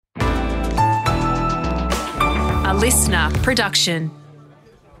listener production.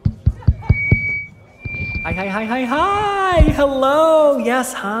 Hi. Hello.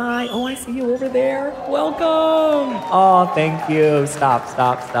 Yes, hi. Oh, I see you over there. Welcome. Oh, thank you. Stop.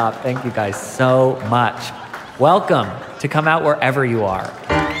 Thank you guys so much. Welcome to Come Out Wherever You Are.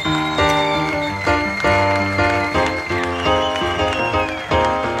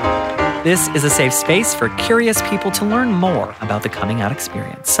 This is a safe space for curious people to learn more about the coming out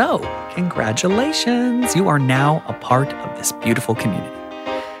experience. So, congratulations. You are now a part of this beautiful community.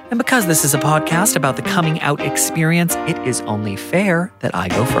 And because this is a podcast about the coming out experience, it is only fair that I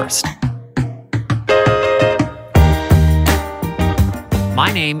go first.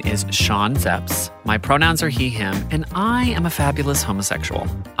 My name is Sean Zepps. My pronouns are he, him, and I am a fabulous homosexual.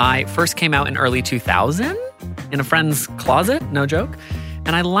 I first came out in early 2000 in a friend's closet, no joke.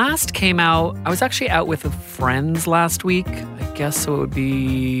 And I last came out, I was actually out with friends last week, I guess so it would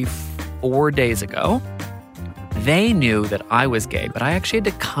be 4 days ago. They knew that I was gay, but I actually had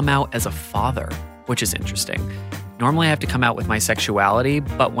to come out as a father, which is interesting. Normally I have to come out with my sexuality,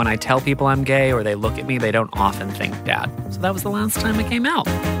 but when I tell people I'm gay or they look at me, they don't often think dad. So that was the last time I came out.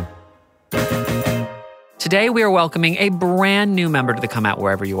 Today we are welcoming a brand new member to the Come Out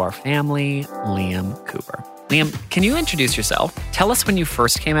Wherever You Are family, Liam Cooper. Liam, can you introduce yourself? Tell us when you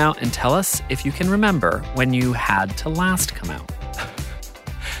first came out and tell us if you can remember when you had to last come out.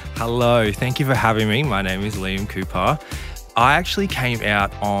 Hello, thank you for having me. My name is Liam Cooper. I actually came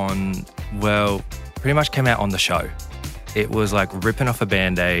out pretty much came out on the show. It was like ripping off a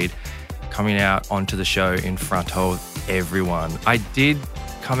Band-Aid, coming out onto the show in front of everyone. I did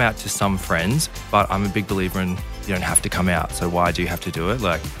come out to some friends, but I'm a big believer in you don't have to come out, so why do you have to do it?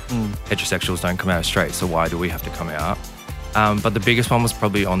 Like, heterosexuals don't come out straight, so why do we have to come out? But the biggest one was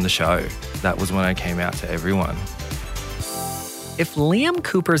probably on the show. That was when I came out to everyone. If Liam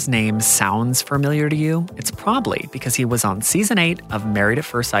Cooper's name sounds familiar to you, it's probably because he was on Season 8 of Married at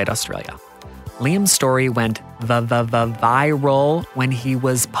First Sight Australia. Liam's story went viral when he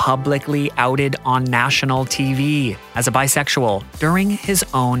was publicly outed on national TV as a bisexual during his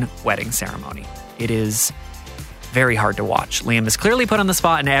own wedding ceremony. It is very hard to watch. Liam is clearly put on the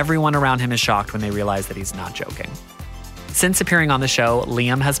spot and everyone around him is shocked when they realize that he's not joking. Since appearing on the show,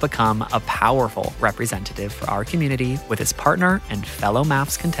 Liam has become a powerful representative for our community with his partner and fellow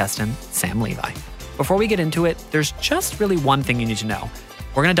MAFS contestant, Sam Levi. Before we get into it, there's just really one thing you need to know.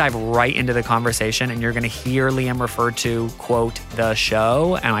 We're going to dive right into the conversation and you're going to hear Liam refer to, quote, the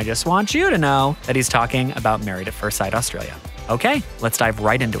show, and I just want you to know that he's talking about Married at First Sight Australia. Okay, let's dive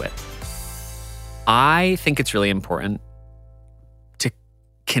right into it. I think it's really important to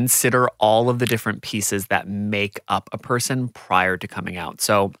consider all of the different pieces that make up a person prior to coming out.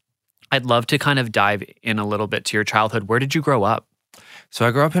 So I'd love to kind of dive in a little bit to your childhood. Where did you grow up? So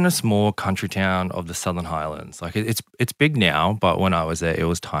I grew up in a small country town of the Southern Highlands. Like it's big now, but when I was there, it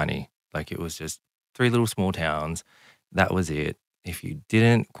was tiny. Like it was just 3 little small towns. That was it. If you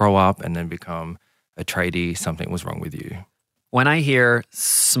didn't grow up and then become a tradie, something was wrong with you. When I hear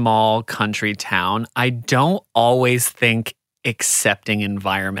small country town, I don't always think accepting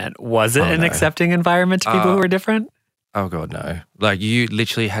environment. Was it an accepting environment to people who were different? Oh, God, no. Like you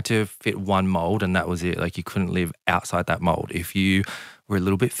literally had to fit one mold and that was it. Like you couldn't live outside that mold. If you were a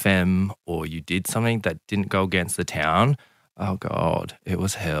little bit femme or you did something that didn't go against the town, oh, God, it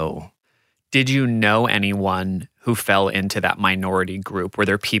was hell. Did you know anyone who fell into that minority group? Were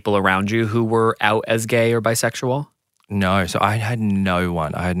there people around you who were out as gay or bisexual? No, so I had no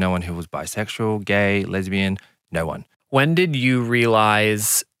one. I had no one who was bisexual, gay, lesbian, no one. When did you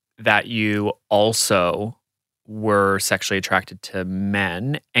realize that you also were sexually attracted to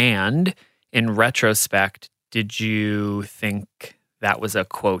men? And in retrospect, did you think that was a,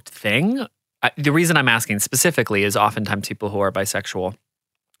 quote, thing? The reason I'm asking specifically is oftentimes people who are bisexual,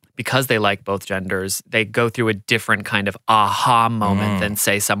 because they like both genders, they go through a different kind of aha moment than,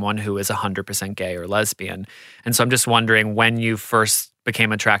 say, someone who is 100% gay or lesbian. And so I'm just wondering, when you first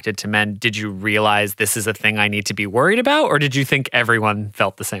became attracted to men, did you realize this is a thing I need to be worried about? Or did you think everyone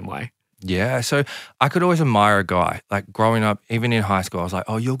felt the same way? Yeah, so I could always admire a guy. Like growing up, even in high school, I was like,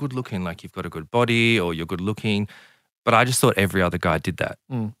 oh, you're good looking, like you've got a good body or you're good looking. But I just thought every other guy did that.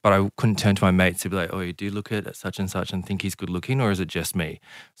 But I couldn't turn to my mates to be like, oh, you do look at such and such and think he's good looking, or is it just me?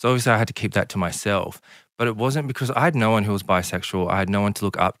 So obviously I had to keep that to myself. But it wasn't because I had no one who was bisexual. I had no one to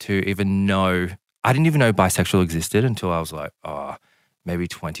look up to, even know. I didn't even know bisexual existed until I was like, maybe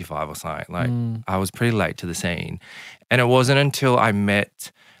 25 or something. Like I was pretty late to the scene. And it wasn't until I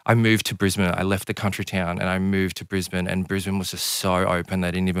moved to Brisbane. I left the country town and I moved to Brisbane, and Brisbane was just so open.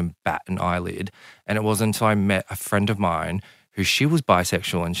 They didn't even bat an eyelid. And it wasn't until I met a friend of mine who she was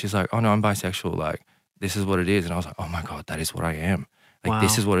bisexual and she's like, oh no, I'm bisexual. Like, this is what it is. And I was like, oh my God, that is what I am. Like, Wow.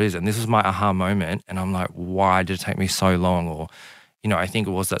 this is what it is. And this was my aha moment. And I'm like, why did it take me so long? Or, you know, I think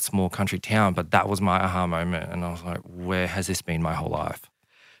it was that small country town, but that was my aha moment. And I was like, where has this been my whole life?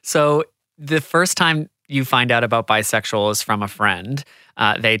 So the first time you find out about bisexual is from a friend.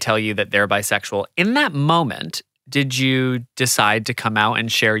 They tell you that they're bisexual. In that moment, did you decide to come out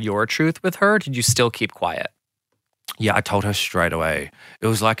and share your truth with her? Or did you still keep quiet? Yeah, I told her straight away. It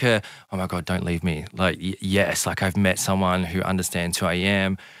was like oh my God, don't leave me. Like, yes, like I've met someone who understands who I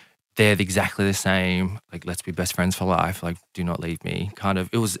am. They're exactly the same. Like, let's be best friends for life. Like, do not leave me. Kind of,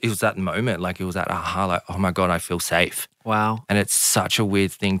 it was that moment. Like, it was that aha, like, oh my God, I feel safe. Wow. And it's such a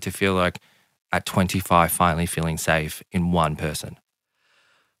weird thing to feel like at 25, finally feeling safe in one person.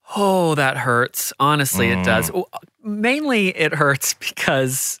 Oh, that hurts. Honestly, it does. Mainly it hurts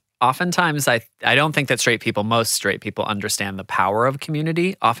because oftentimes I don't think that most straight people understand the power of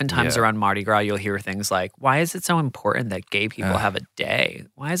community. Oftentimes around Mardi Gras, you'll hear things like, why is it so important that gay people have a day?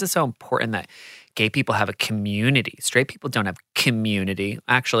 Why is it so important that gay people have a community? Straight people don't have community.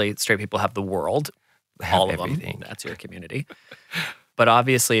 Actually, straight people have the world. All of everything. them. That's your community. But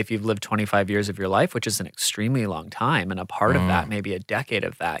obviously, if you've lived 25 years of your life, which is an extremely long time, and a part of that, maybe a decade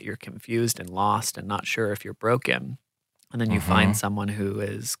of that, you're confused and lost and not sure if you're broken. And then you find someone who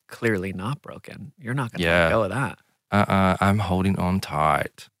is clearly not broken. You're not going to let go of that. I'm holding on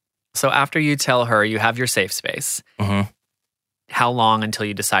tight. So after you tell her you have your safe space, how long until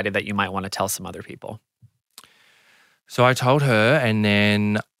you decided that you might want to tell some other people? So I told her, and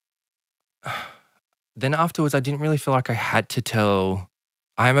then afterwards, I didn't really feel like I had to tell.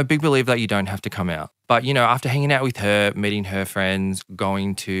 I'm a big believer that you don't have to come out. But, you know, after hanging out with her, meeting her friends,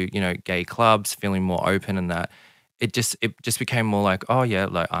 going to, you know, gay clubs, feeling more open and that, it just became more like, oh yeah,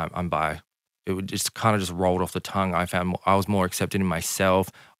 like I'm bi. It would just kind of just rolled off the tongue. I found I was more accepted in myself.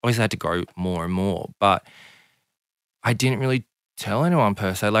 Obviously, I had to grow more and more, but I didn't really tell anyone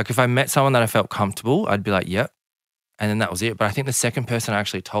per se. Like, if I met someone that I felt comfortable, I'd be like, yep. And then that was it. But I think the second person I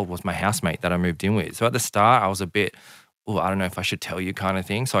actually told was my housemate that I moved in with. So at the start, I was a bit, I don't know if I should tell you kind of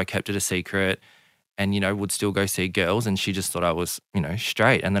thing. So I kept it a secret and, you know, would still go see girls. And she just thought I was, you know,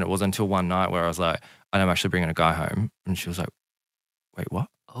 straight. And then it wasn't until one night where I was like, I'm actually bringing a guy home. And she was like, wait, what?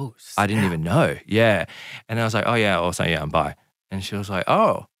 Oh, snap. I didn't even know. Yeah. And I was like, oh yeah, also, yeah, I'm bi. And she was like,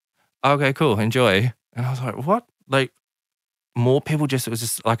 oh, okay, cool, enjoy. And I was like, what? Like, more people it was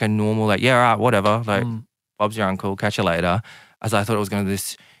just like a normal, like, yeah, all right, whatever. Like, Bob's your uncle, catch you later. As I thought it was going to be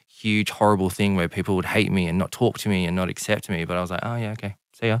this huge, horrible thing where people would hate me and not talk to me and not accept me. But I was like, oh yeah, okay,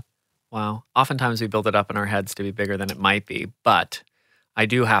 see ya. Wow. Oftentimes we build it up in our heads to be bigger than it might be. But I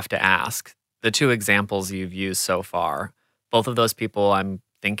do have to ask, the two examples you've used so far, both of those people I'm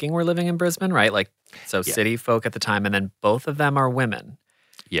thinking were living in Brisbane, right? Like, so city folk at the time, and then both of them are women.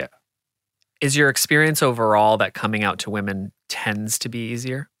 Yeah. Is your experience overall that coming out to women tends to be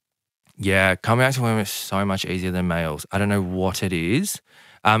easier? Yeah, coming out to women is so much easier than males. I don't know what it is.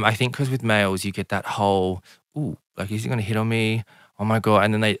 I think because with males, you get that whole, ooh, like, is he going to hit on me? Oh my God.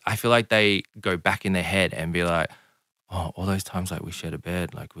 And then I feel like they go back in their head and be like, oh, all those times like we shared a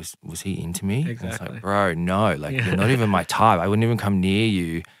bed, like was he into me? Exactly. And it's like, bro, no, like you're not even my type. I wouldn't even come near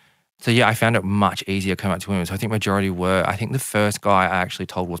you. So yeah, I found it much easier coming out to women. So I think majority were. I think the first guy I actually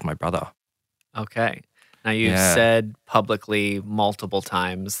told was my brother. Okay. Now you've said publicly multiple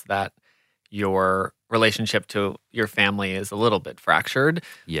times that your relationship to your family is a little bit fractured.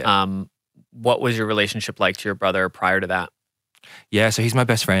 Yeah. What was your relationship like to your brother prior to that? Yeah, so he's my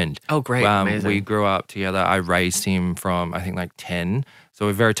best friend. Oh, great. Amazing. We grew up together. I raised him from, I think, like 10. So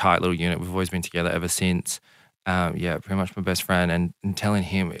we're a very tight little unit. We've always been together ever since. Yeah, pretty much my best friend. And telling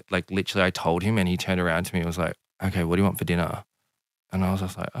him, like, literally I told him and he turned around to me and was like, okay, what do you want for dinner? And I was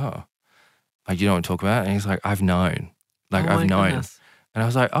just like, oh, like, you don't want to talk about it? And he's like, I've known. Like, I've known. Goodness. And I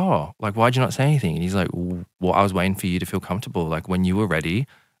was like, oh, like, why'd you not say anything? And he's like, well, I was waiting for you to feel comfortable. Like, when you were ready,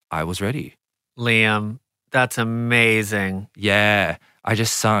 I was ready. Liam, that's amazing. Yeah. I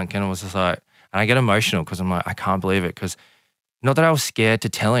just sunk and it was just like, and I get emotional because I'm like, I can't believe it. Because not that I was scared to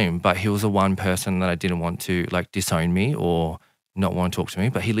tell him, but he was the one person that I didn't want to like disown me or not want to talk to me.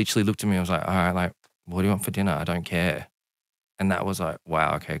 But he literally looked at me and was like, all right, like, what do you want for dinner? I don't care. And that was like,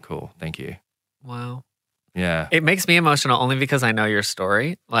 wow, okay, cool. Thank you. Wow. Yeah. It makes me emotional only because I know your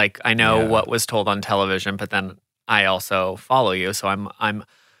story. Like, I know what was told on television, but then I also follow you. So I'm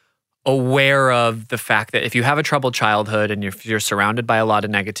aware of the fact that if you have a troubled childhood and if you're surrounded by a lot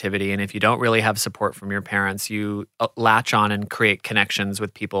of negativity and if you don't really have support from your parents, you latch on and create connections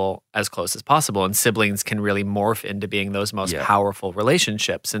with people as close as possible. And siblings can really morph into being those most powerful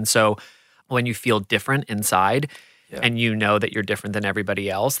relationships. And so when you feel different inside, and you know that you're different than everybody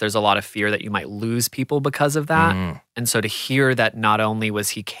else, there's a lot of fear that you might lose people because of that. And so to hear that not only was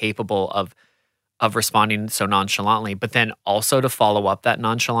he capable of responding so nonchalantly, but then also to follow up that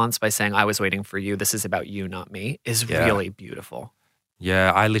nonchalance by saying, I was waiting for you, this is about you, not me, is really beautiful.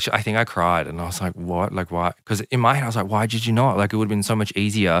 Yeah, I think I cried and I was like, what? Like, why? Because in my head, I was like, why did you not? Like, it would have been so much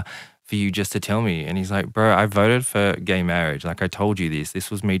easier for you just to tell me. And he's like, bro, I voted for gay marriage. Like, I told you this.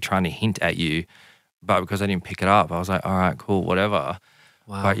 This was me trying to hint at you. But because I didn't pick it up, I was like, all right, cool, whatever.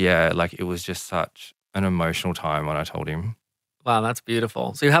 Wow. But yeah, like, it was just such an emotional time when I told him. Wow, that's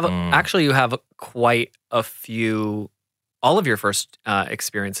beautiful. So you have, actually, you have quite a few, all of your first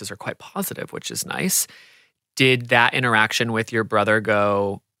experiences are quite positive, which is nice. Did that interaction with your brother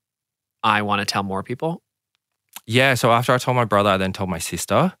go, I want to tell more people? Yeah, so after I told my brother, I then told my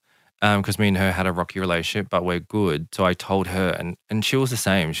sister, because me and her had a rocky relationship, but we're good. So I told her, and she was the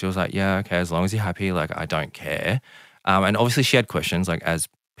same. She was like, yeah, okay, as long as you're happy, like, I don't care. And obviously she had questions, like, as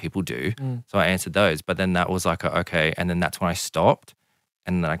people do. So I answered those. But then that was like, okay. And then that's when I stopped,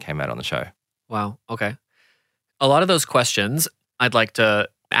 and then I came out on the show. Wow, okay. A lot of those questions I'd like to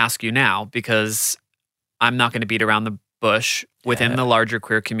ask you now, because I'm not going to beat around the bush. Within the larger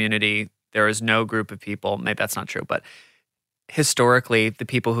queer community, there is no group of people, maybe that's not true, but historically, the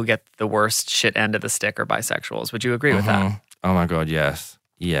people who get the worst shit end of the stick are bisexuals. Would you agree with that? Oh my God, yes.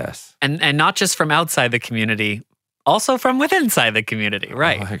 Yes. And not just from outside the community, also from within inside the community,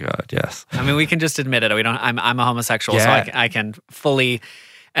 right? Oh my God, yes. I mean, we can just admit it. I'm a homosexual, so I can fully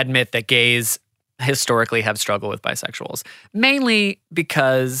admit that gays historically have struggled with bisexuals. Mainly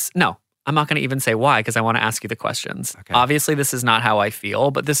because, no, I'm not going to even say why, because I want to ask you the questions. Okay. Obviously, this is not how I feel,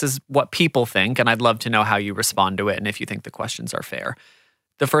 but this is what people think, and I'd love to know how you respond to it and if you think the questions are fair.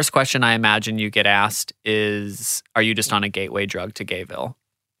 The first question I imagine you get asked is, are you just on a gateway drug to Gayville?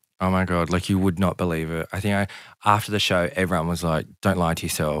 Oh my God, like, you would not believe it. I think after the show, everyone was like, don't lie to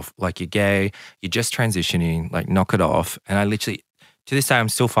yourself. Like, you're gay, you're just transitioning, like, knock it off. And I literally, to this day, I'm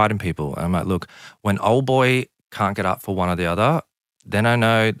still fighting people. And I'm like, look, when old boy can't get up for one or the other, then I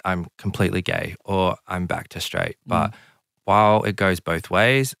know I'm completely gay or I'm back to straight. But while it goes both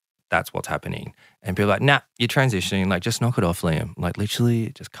ways, that's what's happening. And people are like, nah, you're transitioning. Like, just knock it off, Liam. Like, literally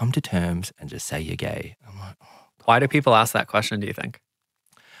just come to terms and just say you're gay. I'm like, oh. Why do people ask that question, do you think?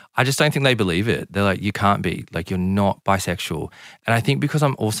 I just don't think they believe it. They're like, you can't be. Like, you're not bisexual. And I think because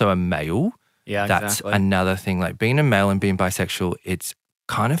I'm also a male, that's another thing. Like, being a male and being bisexual, it's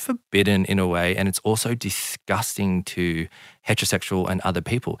kind of forbidden in a way, and it's also disgusting to heterosexual and other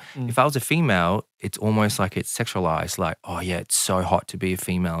people. If I was a female, it's almost like it's sexualized, like, oh yeah, it's so hot to be a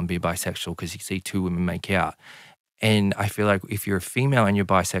female and be bisexual because you see two women make out. And I feel like if you're a female and you're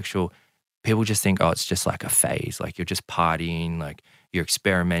bisexual, people just think, oh, it's just like a phase, like you're just partying, like you're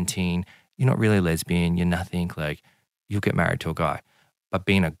experimenting, you're not really lesbian, you're nothing, like you'll get married to a guy. But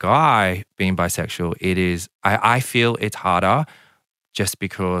being a guy, being bisexual, it is, I feel it's harder just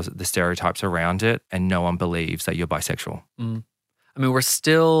because the stereotypes around it and no one believes that you're bisexual. I mean, we're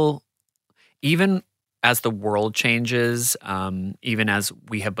still, even as the world changes, even as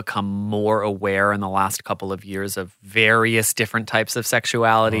we have become more aware in the last couple of years of various different types of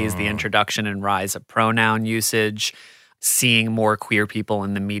sexualities, the introduction and rise of pronoun usage, seeing more queer people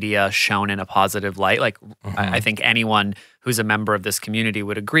in the media shown in a positive light. Like, I think anyone who's a member of this community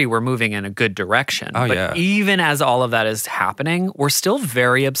would agree we're moving in a good direction. But even as all of that is happening, we're still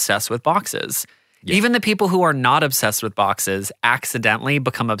very obsessed with boxes. Yeah. Even the people who are not obsessed with boxes accidentally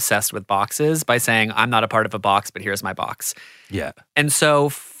become obsessed with boxes by saying, I'm not a part of a box, but here's my box. Yeah. And so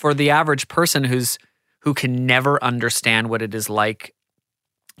for the average person who can never understand what it is like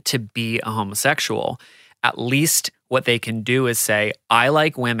to be a homosexual, at least what they can do is say, I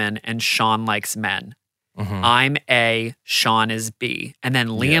like women and Sean likes men. I'm A, Sean is B. And then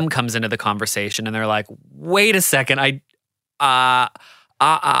Liam comes into the conversation and they're like, wait a second,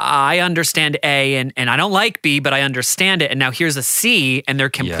 I understand A and I don't like B, but I understand it. And now here's a C, and they're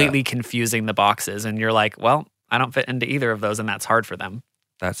completely confusing the boxes. And you're like, well, I don't fit into either of those, and that's hard for them.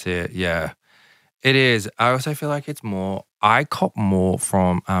 That's it, yeah. It is. I also feel like it's more, I cop more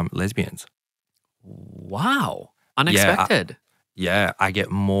from lesbians. Wow. Unexpected. Yeah, I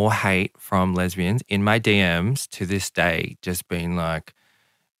get more hate from lesbians in my DMs to this day, just being like,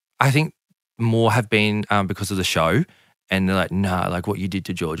 I think more have been because of the show. And they're like, nah, like what you did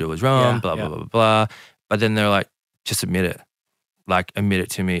to Georgia was wrong, blah, blah, blah, blah. But then they're like, just admit it. Like, admit it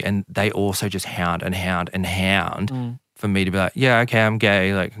to me. And they also just hound for me to be like, yeah, okay, I'm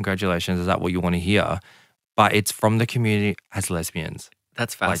gay. Like, congratulations. Is that what you want to hear? But it's from the community as lesbians.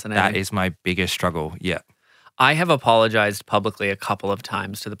 That's fascinating. Like, that is my biggest struggle. Yeah. I have apologized publicly a couple of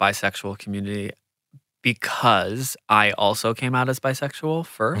times to the bisexual community because I also came out as bisexual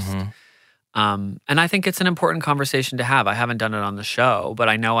first. Mm-hmm. And I think it's an important conversation to have. I haven't done it on the show, but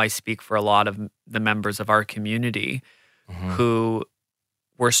I know I speak for a lot of the members of our community who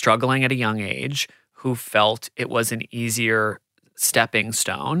were struggling at a young age, who felt it was an easier stepping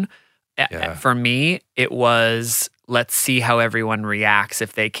stone. Yeah. For me, it was, let's see how everyone reacts.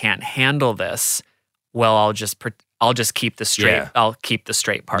 If they can't handle this, well, I'll just keep the straight. Yeah. I'll keep the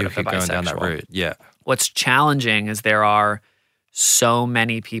straight part of the bisexual. Going down that route. Yeah. What's challenging is there are so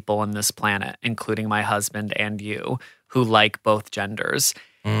many people on this planet, including my husband and you, who like both genders.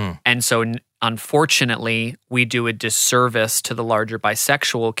 And so unfortunately, we do a disservice to the larger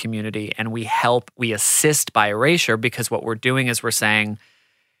bisexual community, and we assist by erasure, because what we're doing is we're saying,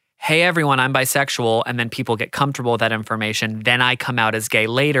 hey, everyone, I'm bisexual, and then people get comfortable with that information. Then I come out as gay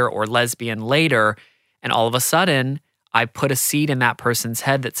later or lesbian later, and all of a sudden, I put a seed in that person's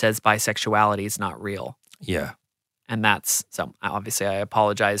head that says bisexuality is not real. Yeah. And so obviously I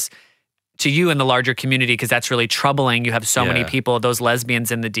apologize to you and the larger community, because that's really troubling. You have so many people, those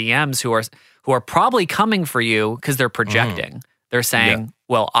lesbians in the DMs who are probably coming for you because they're projecting. They're saying,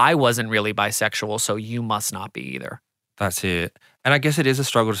 well, I wasn't really bisexual, so you must not be either. That's it. And I guess it is a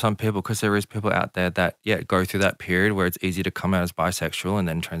struggle to some people, because there is people out there that, go through that period where it's easy to come out as bisexual and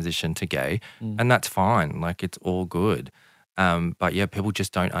then transition to gay. And that's fine. Like, it's all good. But people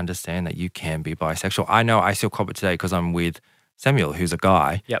just don't understand that you can be bisexual. I know I still cop it today because I'm with Samuel, who's a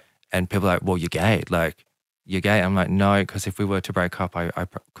guy. Yep. And people are like, well, you're gay. Like, you're gay. I'm like, no, because if we were to break up, I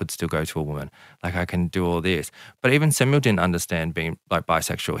could still go to a woman. Like, I can do all this. But even Samuel didn't understand being like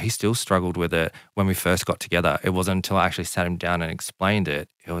bisexual. He still struggled with it when we first got together. It wasn't until I actually sat him down and explained it.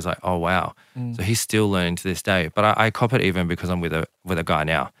 It was like, oh, wow. So he's still learning to this day. But I cop it even because I'm with a guy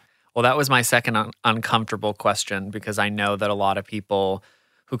now. Well, that was my second uncomfortable question, because I know that a lot of people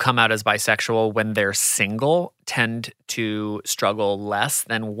who come out as bisexual when they're single tend to struggle less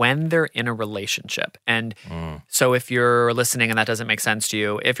than when they're in a relationship. And so if you're listening and that doesn't make sense to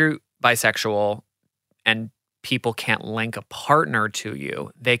you, if you're bisexual and people can't link a partner to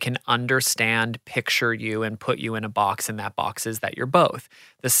you, they can understand, picture you, and put you in a box, and that box is that you're both.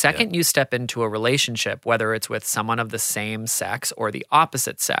 The second you step into a relationship, whether it's with someone of the same sex or the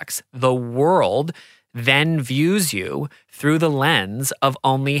opposite sex, the world then views you through the lens of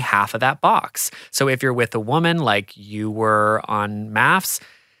only half of that box. So if you're with a woman like you were on MAFS,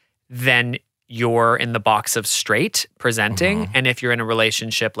 then you're in the box of straight presenting. And if you're in a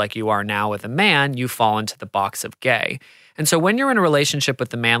relationship like you are now with a man, you fall into the box of gay. And so when you're in a relationship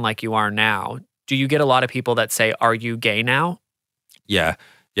with a man like you are now, do you get a lot of people that say, are you gay now? Yeah.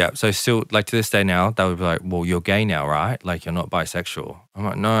 Yeah. So still, like, to this day now, they would be like, well, you're gay now, right? Like, you're not bisexual. I'm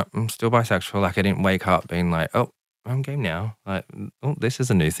like, no, I'm still bisexual. Like, I didn't wake up being like, oh, I'm gay now. Like, oh, this is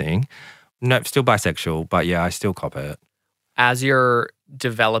a new thing. No, still bisexual, but I still cop it. As you're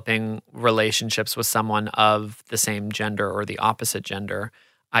developing relationships with someone of the same gender or the opposite gender,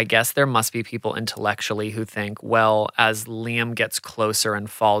 I guess there must be people intellectually who think, well, as Liam gets closer and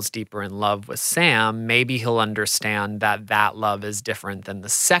falls deeper in love with Sam, maybe he'll understand that that love is different than the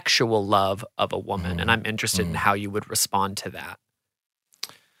sexual love of a woman. And I'm interested in how you would respond to that.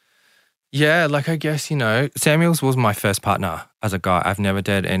 Yeah, like, I guess, Samuel's was my first partner as a guy. I've never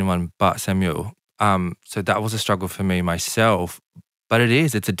dated anyone but Samuel. So that was a struggle for me myself. But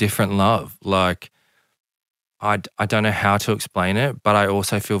it's a different love. Like, I don't know how to explain it, but I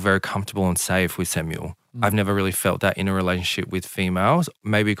also feel very comfortable and safe with Samuel. I've never really felt that in a relationship with females,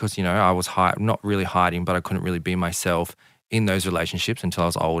 maybe because, I was not really hiding, but I couldn't really be myself in those relationships until I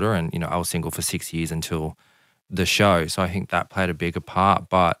was older. And, I was single for 6 years until the show. So I think that played a bigger part.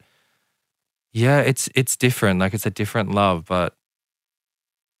 But it's different. Like, it's a different love, but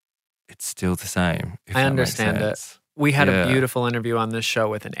it's still the same. I understand it. We had a beautiful interview on this show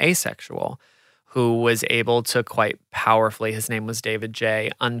with an asexual who was able to quite powerfully, his name was David J.,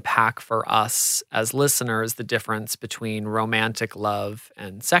 unpack for us as listeners the difference between romantic love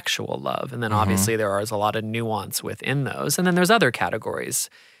and sexual love. And then obviously there is a lot of nuance within those. And then there's other categories.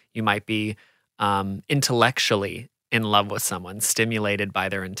 You might be intellectually in love with someone, stimulated by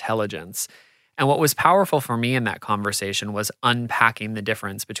their intelligence. And what was powerful for me in that conversation was unpacking the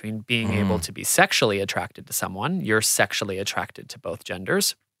difference between being able to be sexually attracted to someone, you're sexually attracted to both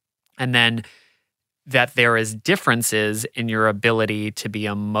genders, and then that there is differences in your ability to be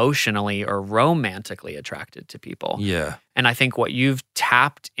emotionally or romantically attracted to people. Yeah. And I think what you've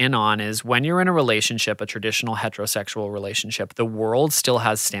tapped in on is when you're in a relationship, a traditional heterosexual relationship, the world still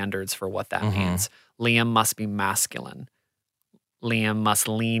has standards for what that means. Liam must be masculine. Liam must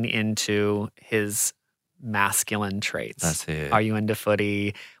lean into his masculine traits. That's it. Are you into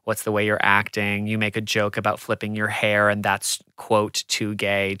footy? What's the way you're acting? You make a joke about flipping your hair, and that's, quote, too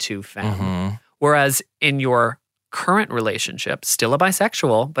gay, too femme. Mm-hmm. Whereas in your current relationship, still a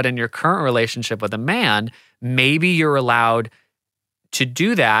bisexual, but in your current relationship with a man, maybe you're allowed to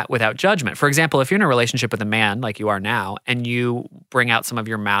do that without judgment. For example, if you're in a relationship with a man like you are now and you bring out some of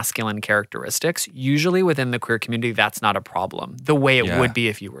your masculine characteristics, usually within the queer community, that's not a problem the way it would be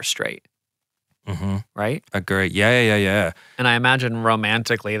if you were straight. Mm-hmm. Right? Agree. Yeah. And I imagine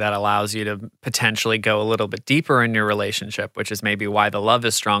romantically that allows you to potentially go a little bit deeper in your relationship, which is maybe why the love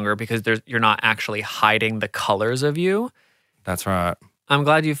is stronger because you're not actually hiding the colors of you. That's right. I'm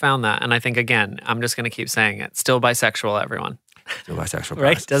glad you found that. And I think, again, I'm just going to keep saying it. Still bisexual, everyone. Still bisexual, guys.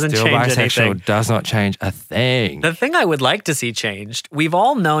 Right? Doesn't Still change bisexual anything. Does not change a thing. The thing I would like to see changed, we've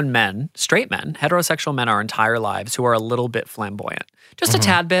all known men, straight men, heterosexual men our entire lives who are a little bit flamboyant. Just a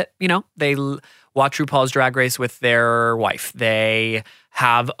tad bit, they watch RuPaul's Drag Race with their wife. They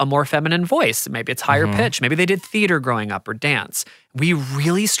have a more feminine voice. Maybe it's higher pitch. Maybe they did theater growing up or dance. We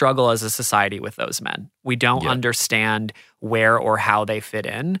really struggle as a society with those men. We don't understand where or how they fit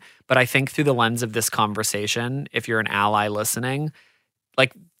in. But I think through the lens of this conversation, if you're an ally listening,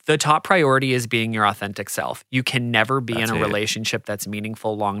 like the top priority is being your authentic self. You can never be in a relationship that's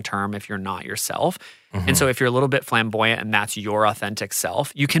meaningful long-term if you're not yourself. And so if you're a little bit flamboyant and that's your authentic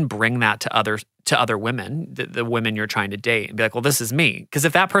self, you can bring that to other women, the women you're trying to date, and be like, well, this is me. Because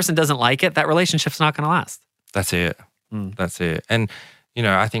if that person doesn't like it, that relationship's not going to last. That's it. That's it. And,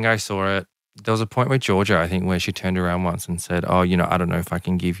 I think I saw it. There was a point with Georgia, I think, where she turned around once and said, oh, I don't know if I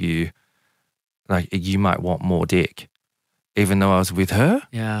can give you, like, you might want more dick. Even though I was with her.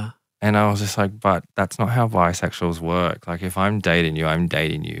 Yeah. And I was just like, but that's not how bisexuals work. Like, if I'm dating you, I'm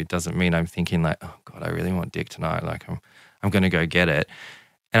dating you. It doesn't mean I'm thinking like, oh God, I really want dick tonight. Like, I'm going to go get it.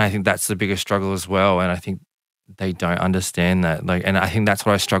 And I think that's the biggest struggle as well. And I think they don't understand that. Like, and I think that's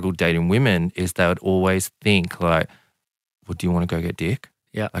what I struggled dating women is they would always think like, well, do you want to go get dick?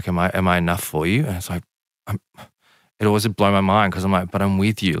 Yeah. Like, am I enough for you? And it's like, it always would blow my mind because I'm like, but I'm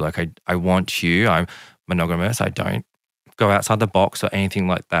with you. Like, I want you. I'm monogamous. I don't go outside the box or anything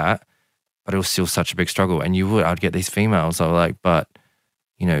like that. But it was still such a big struggle. And I'd get these females that were like, but,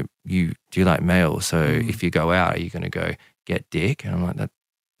 you do like males. So if you go out, are you going to go get dick? And I'm like,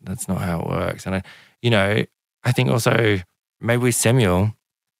 that's not how it works. And I think also maybe with Samuel,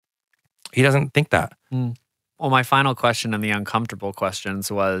 he doesn't think that. Well, my final question in the uncomfortable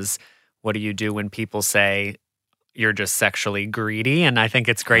questions was, what do you do when people say you're just sexually greedy? And I think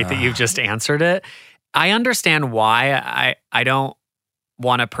it's great that you've just answered it. I understand why. I don't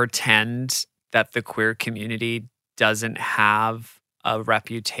want to pretend that the queer community doesn't have a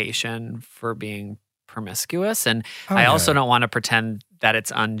reputation for being promiscuous. And I also don't want to pretend that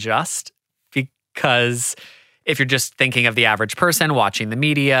it's unjust because if you're just thinking of the average person watching the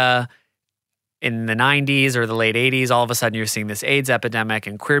media in the 90s or the late 80s, all of a sudden you're seeing this AIDS epidemic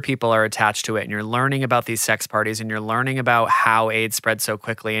and queer people are attached to it and you're learning about these sex parties and you're learning about how AIDS spread so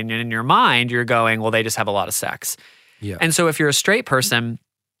quickly. And in your mind, you're going, well, they just have a lot of sex. Yeah. And so if you're a straight person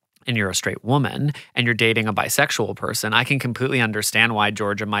and you're a straight woman and you're dating a bisexual person, I can completely understand why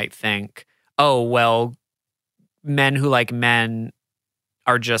Georgia might think, oh, well, men who like men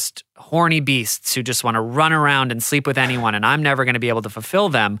are just horny beasts who just want to run around and sleep with anyone and I'm never going to be able to fulfill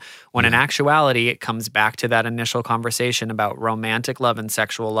them. When in actuality, it comes back to that initial conversation about romantic love and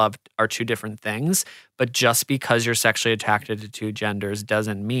sexual love are two different things. But just because you're sexually attracted to two genders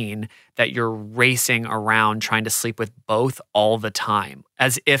doesn't mean that you're racing around trying to sleep with both all the time.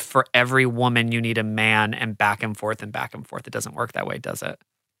 As if for every woman you need a man and back and forth and back and forth. It doesn't work that way, does it?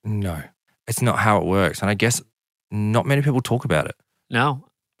 No, it's not how it works. And I guess not many people talk about it. No.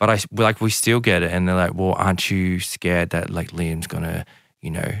 But we still get it. And they're like, well, aren't you scared that like Liam's going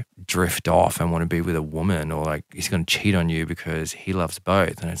to, drift off and want to be with a woman or like he's going to cheat on you because he loves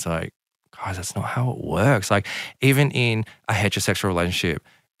both? And it's like, guys, that's not how it works. Like even in a heterosexual relationship,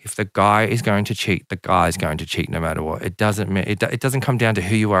 if the guy is going to cheat, the guy is going to cheat no matter what. It doesn't come down to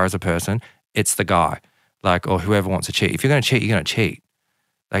who you are as a person. It's the guy, like, or whoever wants to cheat. If you're going to cheat, you're going to cheat.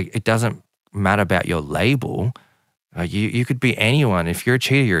 Like it doesn't matter about your label. You could be anyone. If you're a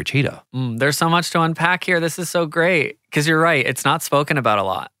cheater, you're a cheater. There's so much to unpack here. This is so great because you're right. It's not spoken about a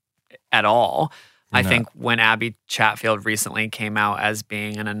lot at all. I think when Abby Chatfield recently came out as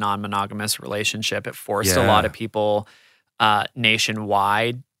being in a non-monogamous relationship, it forced a lot of people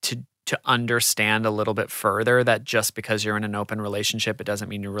nationwide to understand a little bit further that just because you're in an open relationship, it doesn't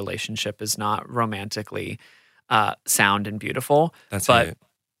mean your relationship is not romantically sound and beautiful. That's but it.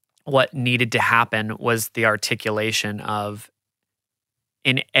 What needed to happen was the articulation of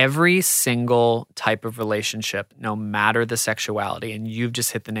in every single type of relationship, no matter the sexuality, and you've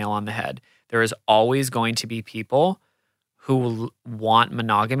just hit the nail on the head, there is always going to be people who want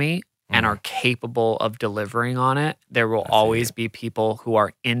monogamy and are capable of delivering on it. There will always be people who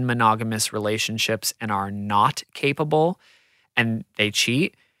are in monogamous relationships and are not capable and they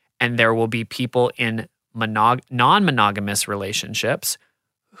cheat. And there will be people in non-monogamous relationships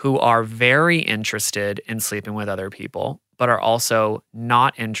who are very interested in sleeping with other people, but are also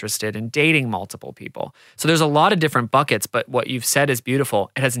not interested in dating multiple people. So there's a lot of different buckets, but what you've said is beautiful.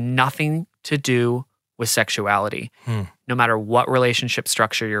 It has nothing to do with sexuality. No matter what relationship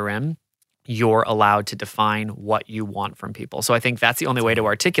structure you're in, you're allowed to define what you want from people. So I think that's the only way to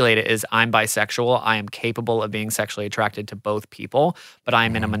articulate it is I'm bisexual. I am capable of being sexually attracted to both people, but I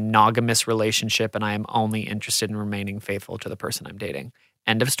am in a monogamous relationship and I am only interested in remaining faithful to the person I'm dating.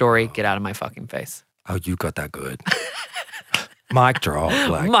 End of story. Get out of my fucking face. Oh, you got that good. Mic drop.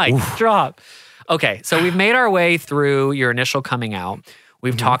 Mic drop. Okay, so we've made our way through your initial coming out.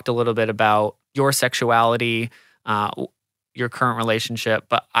 We've talked a little bit about your sexuality, your current relationship,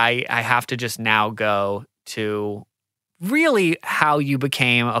 but I have to just now go to really how you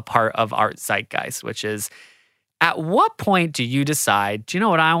became a part of Art Zeitgeist, which is at what point do you decide, do you know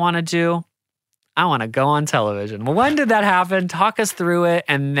what I want to do? I want to go on television. Well, when did that happen? Talk us through it,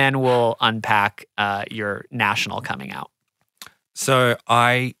 and then we'll unpack your national coming out. So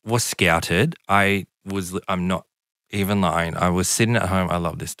I was scouted. I'm not even lying. I was sitting at home. I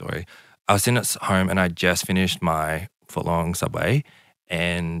love this story. I was sitting at home and I just finished my footlong Subway,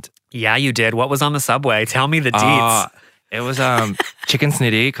 and yeah, you did. What was on the Subway? Tell me the deets. It was chicken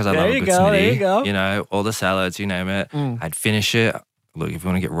snitty because I love a good snitty. There you go. You know, all the salads, you name it. I'd finish it. Look, if you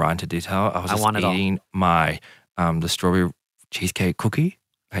want to get right into detail, I was just eating my the strawberry cheesecake cookie.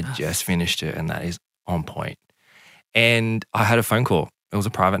 I just finished it, and that is on point. And I had a phone call. It was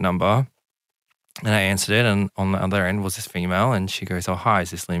a private number. And I answered it, and on the other end was this female, and she goes, "Oh, hi,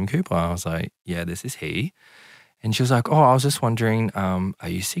 is this Liam Cooper?" I was like, "Yeah, this is he." And she was like, "Oh, I was just wondering, are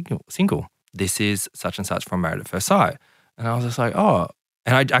you single? This is such and such from Married at First Sight." And I was just like, "Oh."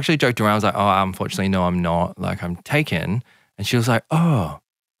 And I actually joked around. I was like, "Oh, unfortunately, no, I'm not. Like, I'm taken." And she was like, oh,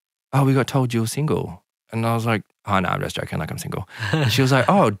 we got told you were single." And I was like, "Oh, no, I'm just joking. Like, I'm single." And she was like,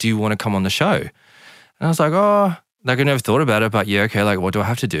 "Oh, do you want to come on the show?" And I was like, "Oh, like, I never thought about it, but yeah, okay. Like, what do I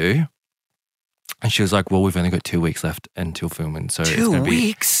have to do?" And she was like, "Well, we've only got 2 weeks left until filming. So 2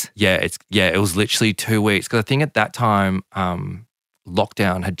 weeks? It was literally 2 weeks. Because I think at that time,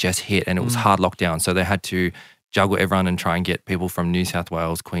 lockdown had just hit and it was hard lockdown. So they had to juggle everyone and try and get people from New South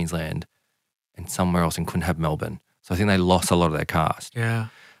Wales, Queensland, and somewhere else, and couldn't have Melbourne. So I think they lost a lot of their cast. Yeah.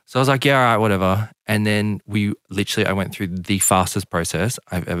 So I was like, yeah, all right, whatever. And then I went through the fastest process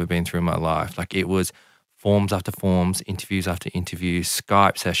I've ever been through in my life. Like, it was forms after forms, interviews after interviews,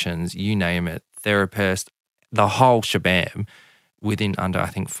 Skype sessions, you name it, therapist, the whole shabam within under, I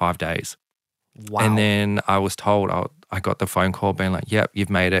think, 5 days. Wow. And then I was told, I got the phone call being like, "Yep, you've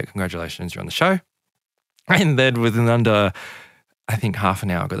made it. Congratulations, you're on the show." And then within under, I think, half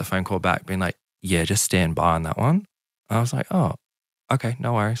an hour, I got the phone call back being like, "Yeah, just stand by on that one." And I was like, "Oh, okay,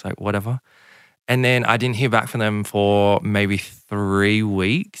 no worries, like, whatever." And then I didn't hear back from them for maybe 3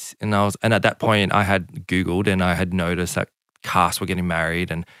 weeks. And at that point I had Googled and I had noticed that casts were getting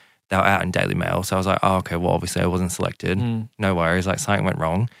married and they were out in Daily Mail. So I was like, "Oh, okay, well, obviously I wasn't selected. No worries, like, something went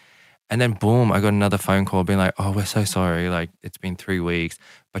wrong." And then boom, I got another phone call being like, "Oh, we're so sorry. Like, it's been 3 weeks,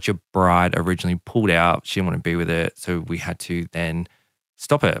 but your bride originally pulled out. She didn't want to be with it. So we had to then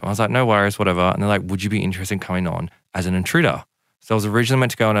stop it." I was like, "No worries, whatever." And they're like, "Would you be interested in coming on as an intruder?" So I was originally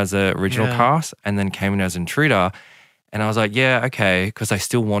meant to go on as the original cast and then came in as intruder. And I was like, "Yeah, okay." Because they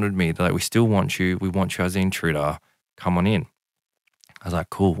still wanted me. They're like, "We still want you. We want you as the intruder. Come on in." I was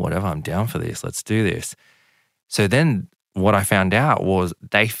like, "Cool, whatever. I'm down for this. Let's do this." So then what I found out was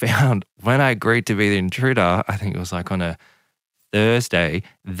they found, when I agreed to be the intruder, I think it was like on a Thursday,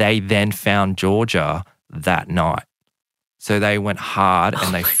 they then found Georgia that night. So they went hard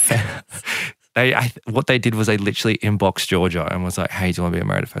and they found, what they did was they literally inboxed Georgia and was like, "Hey, do you want to be a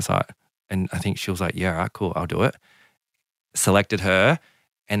Married at First Sight?" And I think she was like, "Yeah, all right, cool, I'll do it." Selected her,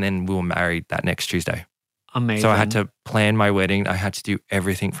 and then we were married that next Tuesday. Amazing. So I had to plan my wedding. I had to do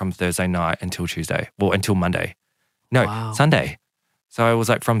everything from Thursday night until until Monday. No, Sunday. So I was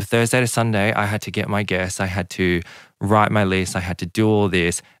like, from Thursday to Sunday, I had to get my guests. I had to write my list. I had to do all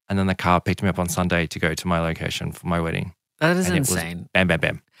this. And then the car picked me up on Sunday to go to my location for my wedding. That is insane. Bam, bam,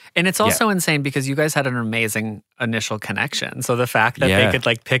 bam. And it's also insane because you guys had an amazing initial connection. So the fact that they could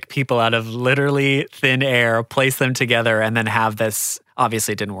like pick people out of literally thin air, place them together, and then have this,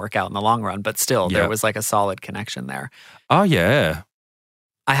 obviously it didn't work out in the long run, but still there was like a solid connection there. Oh, yeah.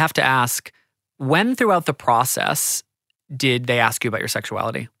 I have to ask, when throughout the process did they ask you about your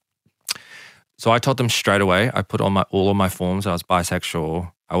sexuality? So I told them straight away. I put on all of my forms. I was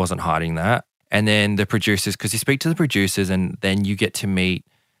bisexual. I wasn't hiding that. And then the producers, because you speak to the producers and then you get to meet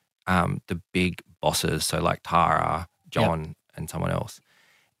the big bosses. So like Tara, John, and someone else.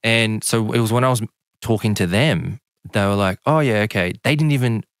 And so it was when I was talking to them, they were like, oh yeah, okay. They didn't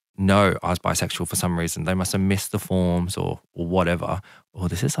even know I was bisexual for some reason. They must have missed the forms or whatever. Oh,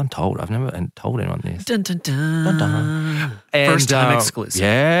 this is untold. I've never told anyone this. Dun, dun, dun. Dun, dun. And, First time exclusive.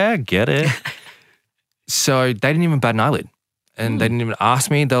 Yeah, get it. So they didn't even bat an eyelid. And they didn't even ask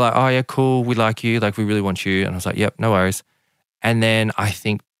me. They're like, oh yeah, cool. We like you. Like we really want you. And I was like, yep, no worries. And then I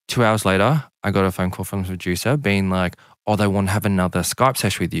think 2 hours later, I got a phone call from the producer being like, oh, they want to have another Skype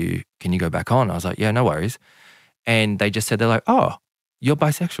session with you. Can you go back on? I was like, yeah, no worries. And they just said, they're like, oh, you're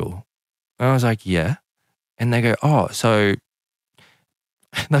bisexual. And I was like, yeah. And they go, oh, so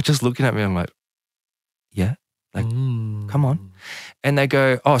they're just looking at me. I'm like, yeah, like, come on. And they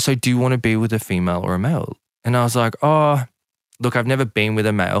go, oh, so do you want to be with a female or a male? And I was like, oh, look, I've never been with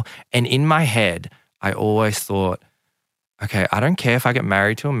a male. And in my head, I always thought, okay, I don't care if I get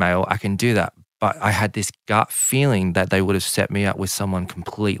married to a male, I can do that. But I had this gut feeling that they would have set me up with someone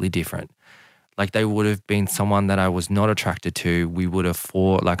completely different. Like they would have been someone that I was not attracted to. We would have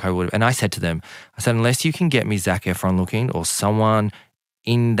fought like I would have. And I said to them, I said, unless you can get me Zac Efron looking or someone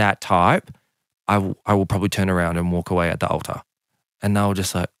in that type, I will probably turn around and walk away at the altar. And they were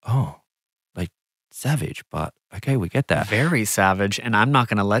just like, oh, like savage, but okay, we get that. Very savage. And I'm not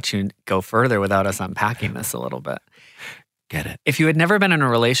going to let you go further without us unpacking this a little bit. Get it. If you had never been in a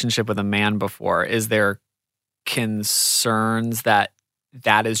relationship with a man before, is there concerns that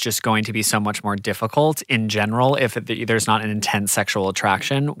is just going to be so much more difficult in general if there's not an intense sexual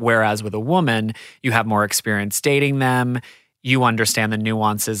attraction? Whereas with a woman, you have more experience dating them. You understand the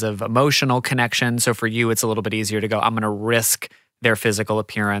nuances of emotional connection. So for you, it's a little bit easier to go, I'm going to risk their physical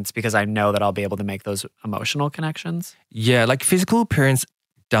appearance because I know that I'll be able to make those emotional connections. Yeah, like physical appearance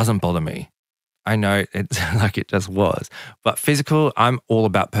doesn't bother me. I know it's like it just was. But physical, I'm all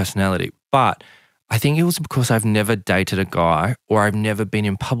about personality. But I think it was because I've never dated a guy or I've never been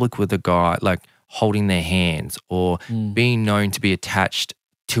in public with a guy, like holding their hands or being known to be attached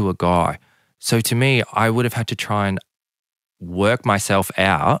to a guy. So to me, I would have had to try and work myself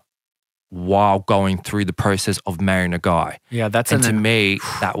out while going through the process of marrying a guy. Yeah, and to me,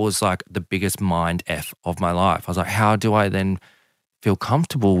 that was like the biggest mind F of my life. I was like, how do I then feel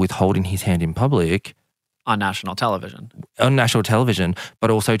comfortable with holding his hand in public? On national television. On national television,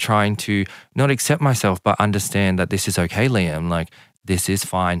 but also trying to not accept myself, but understand that this is okay, Liam. Like, this is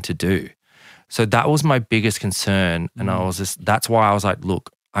fine to do. So that was my biggest concern. And that's why I was like,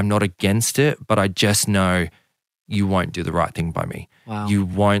 look, I'm not against it, but I just know you won't do the right thing by me. Wow. You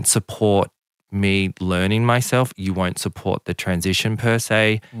won't support me learning myself. You won't support the transition per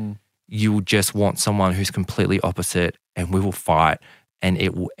se. You just want someone who's completely opposite and we will fight and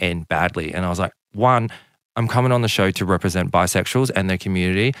it will end badly. And I was like, one, I'm coming on the show to represent bisexuals and their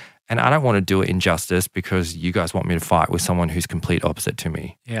community, and I don't want to do it injustice because you guys want me to fight with someone who's complete opposite to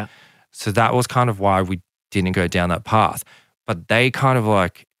me. Yeah. So that was kind of why we didn't go down that path. But they kind of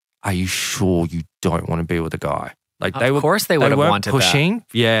like, are you sure you don't want to be with a guy? Like of course they would have wanted pushing, that.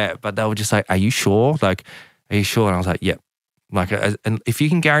 Yeah, but they were just like, are you sure? Like, are you sure? And I was like, yep. Like, and if you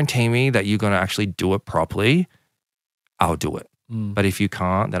can guarantee me that you're going to actually do it properly, I'll do it. But if you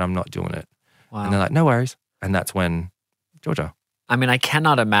can't, then I'm not doing it. Wow. And they're like, no worries. And that's when Georgia. I mean, I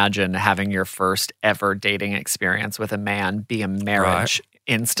cannot imagine having your first ever dating experience with a man be a marriage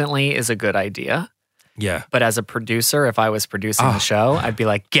instantly is a good idea. Yeah. But as a producer, if I was producing the show, I'd be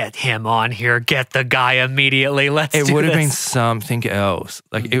like, get him on here, get the guy immediately. Let's do this. It would have been something else.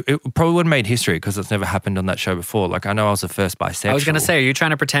 Like it probably would have made history because it's never happened on that show before. Like I know I was the first bisexual. I was going to say, are you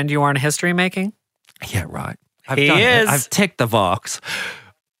trying to pretend you aren't history making? Yeah, right. He is. I've ticked the box.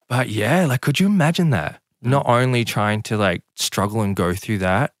 But yeah, like could you imagine that? Not only trying to like struggle and go through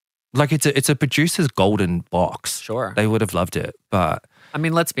that. Like it's a producer's golden box. Sure. They would have loved it. But I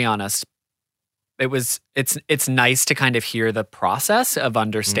mean, let's be honest. It's nice to kind of hear the process of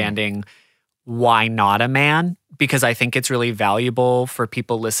understanding why not a man, because I think it's really valuable for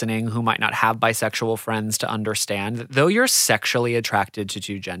people listening who might not have bisexual friends to understand that though you're sexually attracted to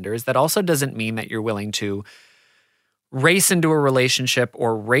two genders, that also doesn't mean that you're willing to race into a relationship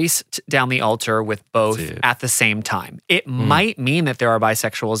or race down the altar with both at the same time. It might mean that there are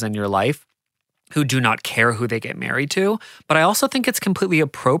bisexuals in your life who do not care who they get married to. But I also think it's completely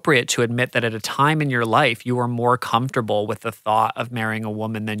appropriate to admit that at a time in your life, you are more comfortable with the thought of marrying a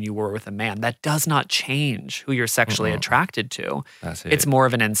woman than you were with a man. That does not change who you're sexually attracted to. That's it. It's more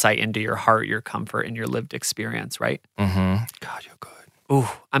of an insight into your heart, your comfort, and your lived experience, right? Mm-hmm. God, you're good. Ooh,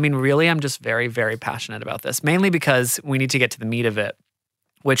 I mean, really, I'm just very, very passionate about this, mainly because we need to get to the meat of it,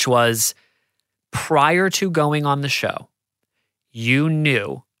 which was prior to going on the show, you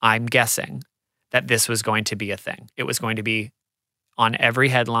knew, I'm guessing, that this was going to be a thing. It was going to be on every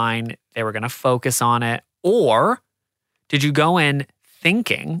headline. They were going to focus on it. Or did you go in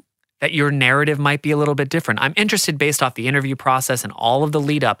thinking that your narrative might be a little bit different? I'm interested based off the interview process and all of the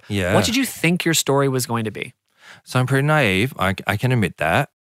lead up. Yeah. What did you think your story was going to be? So I'm pretty naive. I can admit that.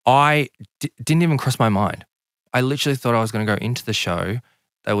 I didn't even cross my mind. I literally thought I was going to go into the show.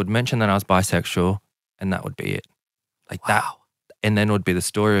 They would mention that I was bisexual and that would be it. Like that. And then it would be the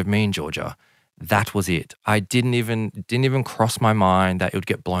story of me and Georgia. That was it. I didn't even cross my mind that it would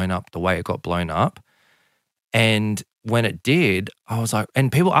get blown up the way it got blown up. And when it did, I was like,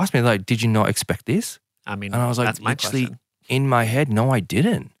 and people asked me like, did you not expect this? I mean, and I was like, that's my actually, question. in my head, no, I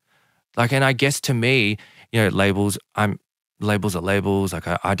didn't. Like, and I guess to me, you know, labels are labels. Like,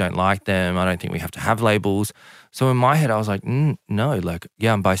 I don't like them. I don't think we have to have labels. So in my head, I was like, no, like,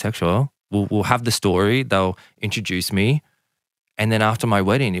 yeah, I'm bisexual. We'll have the story. They'll introduce me. And then after my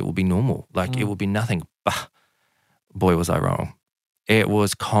wedding, it will be normal. Like, it will be nothing. Boy, was I wrong. It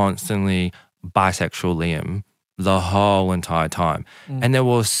was constantly bisexual Liam the whole entire time. And there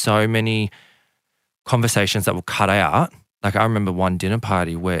were so many conversations that were cut out. Like, I remember one dinner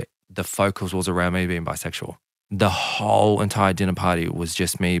party where the focus was around me being bisexual. The whole entire dinner party was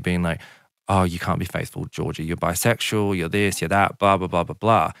just me being like, oh, you can't be faithful, Georgia. You're bisexual, you're this, you're that, blah, blah, blah, blah,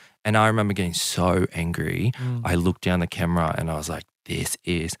 blah. And I remember getting so angry. I looked down the camera and I was like, this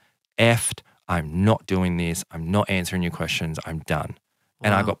is effed. I'm not doing this. I'm not answering your questions. I'm done.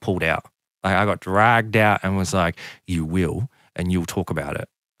 And I got pulled out. Like, I got dragged out and was like, you will, and you'll talk about it.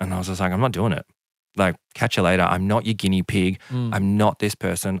 And I was just like, I'm not doing it. Like, catch you later. I'm not your guinea pig. I'm not this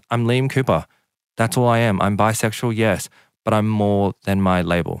person. I'm Liam Cooper. That's all I am. I'm bisexual, yes, but I'm more than my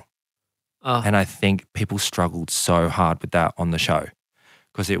label. And I think people struggled so hard with that on the show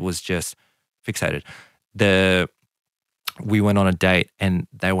because it was just fixated. We went on a date and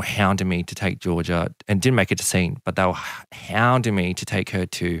they were hounding me to take Georgia, and didn't make it to scene, but they were hounding me to take her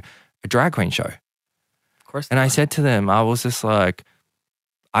to a drag queen show. Of course. And I said to them, I was just like,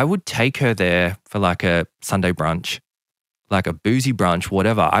 I would take her there for like a Sunday brunch, like a boozy brunch,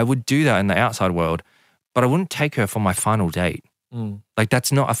 whatever. I would do that in the outside world, but I wouldn't take her for my final date. Like,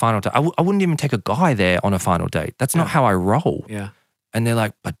 that's not a final date. I wouldn't even take a guy there on a final date. That's not how I roll. Yeah. And they're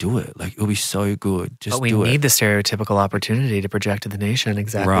like, but do it. Like, it'll be so good. Just but we do it. need the stereotypical opportunity to project to the nation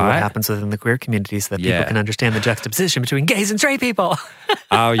exactly what Right. happens within the queer community so that people Yeah. can understand the juxtaposition between gays and straight people.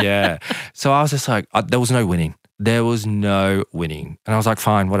 Oh, yeah. So I was just like, there was no winning. There was no winning. And I was like,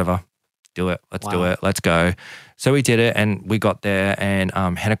 fine, whatever. Do it. Let's do it. Let's go. So we did it and we got there, and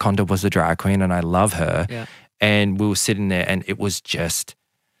Hanaconda was the drag queen and I love her. Yeah. And we were sitting there and it was just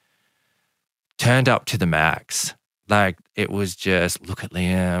turned up to the max. Like, it was just, look at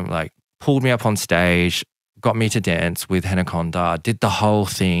Liam, like, pulled me up on stage, got me to dance with Hanaconda, did the whole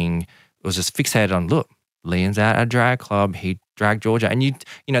thing. It was just fixated on, look, Liam's at a drag club. He dragged Georgia. And, you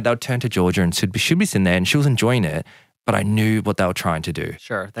know, they would turn to Georgia and should be sitting there and she was enjoying it. But I knew what they were trying to do.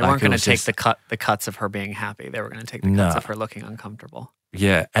 Sure. They Like, weren't going to it was take just- the cuts of her being happy. They were going to take the cuts of her looking uncomfortable.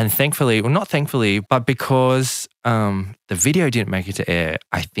 Yeah. And thankfully, well, not thankfully, but because the video didn't make it to air,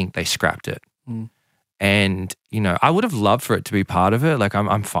 I think they scrapped it. And, you know, I would have loved for it to be part of it. Like,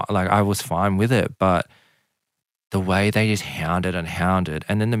 I'm fine. Like, I was fine with it. But the way they just hounded,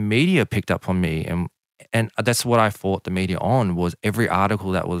 and then the media picked up on me, and that's what I fought the media on, was every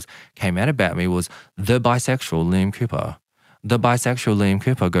article that came out about me was the bisexual Liam Cooper. The bisexual Liam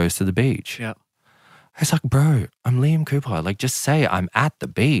Cooper goes to the beach. Yeah. It's like, bro, I'm Liam Cooper. Like, just say I'm at the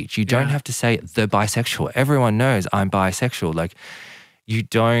beach. You don't have to say the bisexual. Everyone knows I'm bisexual. Like, you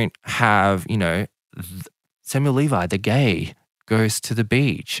don't have, you know, Samuel Levi, the gay, goes to the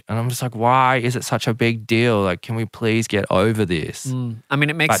beach. And I'm just like, why is it such a big deal? Like, can we please get over this? I mean,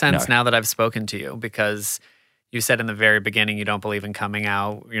 it makes But sense no. now that I've spoken to you, because you said in the very beginning you don't believe in coming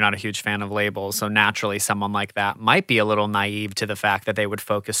out. You're not a huge fan of labels. So naturally, someone like that might be a little naive to the fact that they would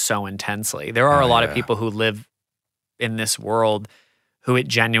focus so intensely. There are a lot of people who live in this world who it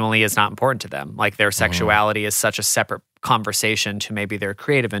genuinely is not important to them. Like, their sexuality is such a separate conversation to maybe their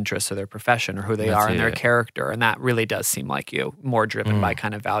creative interests or their profession or who they are and their character. And that really does seem like you, more driven by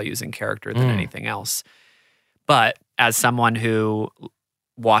kind of values and character than anything else. But as someone who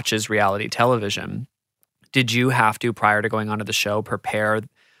watches reality television, did you have to, prior to going onto the show, prepare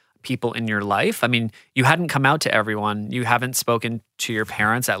people in your life? I mean, you hadn't come out to everyone. You haven't spoken to your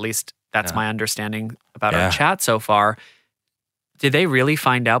parents. At least that's my understanding about our chat so far. Did they really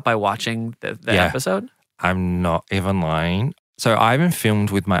find out by watching the episode? I'm not even lying. So I even filmed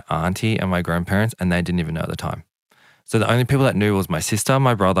with my auntie and my grandparents, and they didn't even know at the time. So the only people that knew was my sister,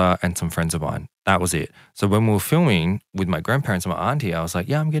 my brother, and some friends of mine. That was it. So when we were filming with my grandparents and my auntie, I was like,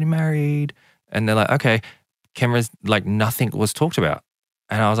 yeah, I'm getting married. And they're like, okay, cameras, like nothing was talked about.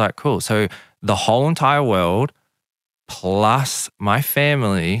 And I was like, cool. So the whole entire world plus my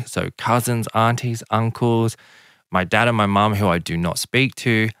family, so cousins, aunties, uncles, my dad and my mum, who I do not speak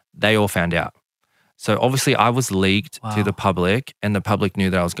to, they all found out. So obviously I was leaked to the public, and the public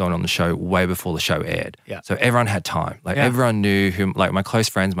knew that I was going on the show way before the show aired. Yeah. So everyone had time. Like everyone knew who, like my close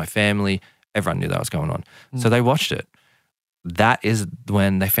friends, my family, everyone knew that was going on. So they watched it. That is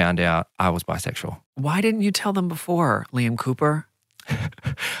when they found out I was bisexual. Why didn't you tell them before, Liam Cooper?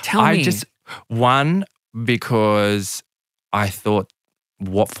 Tell me. One, because I thought,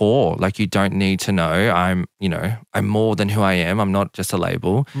 what for? Like, you don't need to know. I'm more than who I am. I'm not just a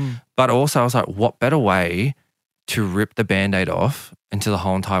label. But also I was like, what better way to rip the Band-Aid off into the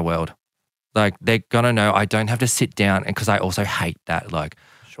whole entire world? Like, they're going to know. I don't have to sit down, and because I also hate that. Like,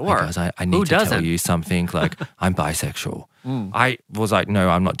 sure. Hey guys, I need to tell you something. Like, I'm bisexual. I was like, no,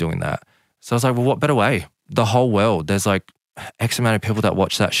 I'm not doing that. So I was like, well, what better way? The whole world. There's like X amount of people that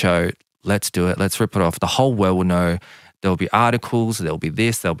watch that show. Let's do it. Let's rip it off. The whole world will know. There'll be articles. There'll be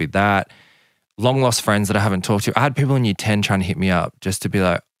this. There'll be that. Long lost friends that I haven't talked to. I had people in year 10 trying to hit me up just to be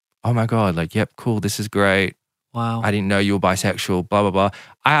like, oh my God, like, yep, cool. This is great. Wow. I didn't know you were bisexual, blah, blah, blah.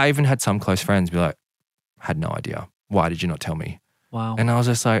 I even had some close friends be like, had no idea. Why did you not tell me? Wow. And I was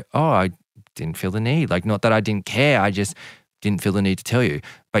just like, oh, I didn't feel the need. Like, not that I didn't care. I just didn't feel the need to tell you.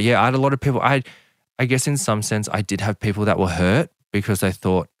 But yeah, I had a lot of people. I guess in some sense, I did have people that were hurt because they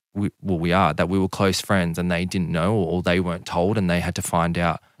thought, that we were close friends, and they didn't know, or they weren't told, and they had to find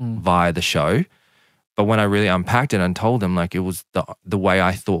out via the show. But when I really unpacked it and told them, like, it was the way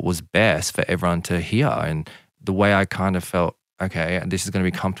I thought was best for everyone to hear, and the way I kind of felt, okay, this is going to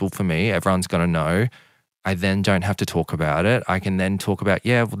be comfortable for me. Everyone's going to know. I then don't have to talk about it. I can then talk about,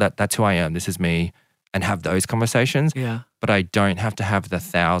 that's who I am. This is me, and have those conversations. Yeah. But I don't have to have the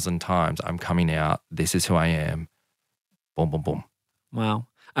 1,000 times I'm coming out. This is who I am. Boom, boom, boom. Wow.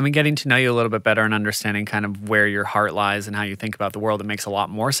 I mean, getting to know you a little bit better and understanding kind of where your heart lies and how you think about the world, it makes a lot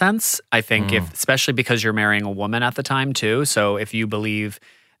more sense. I think especially because you're marrying a woman at the time too. So if you believe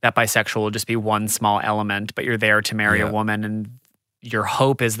that bisexual will just be one small element, but you're there to marry a woman, and your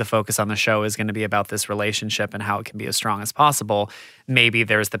hope is the focus on the show is going to be about this relationship and how it can be as strong as possible, maybe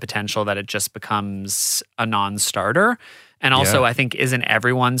there's the potential that it just becomes a non-starter. And also, I think, isn't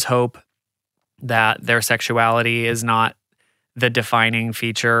everyone's hope that their sexuality is not the defining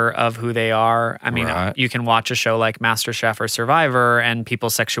feature of who they are? I mean, you can watch a show like MasterChef or Survivor, and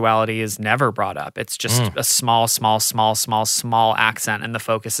people's sexuality is never brought up. It's just a small accent, and the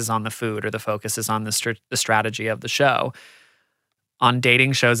focus is on the food, or the focus is on the strategy of the show. On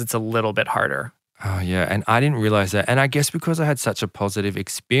dating shows, it's a little bit harder. Oh, yeah. And I didn't realize that. And I guess because I had such a positive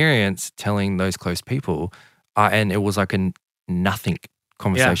experience telling those close people, and it was like a nothing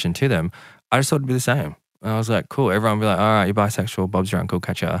conversation to them, I just thought it'd be the same. And I was like, cool. Everyone would be like, all right, you're bisexual. Bob's your uncle.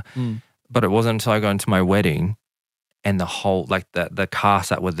 Catch ya. But it wasn't until I got into my wedding, and the whole, like the cast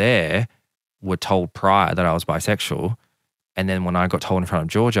that were there were told prior that I was bisexual. And then when I got told in front of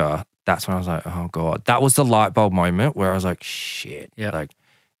Georgia, that's when I was like, oh God. That was the light bulb moment where I was like, shit, like,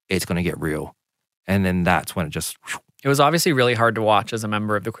 it's going to get real. And then that's when it just... It was obviously really hard to watch as a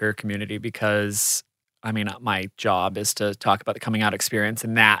member of the queer community because, I mean, my job is to talk about the coming out experience,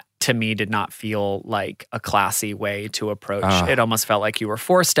 and that to me did not feel like a classy way to approach. It almost felt like you were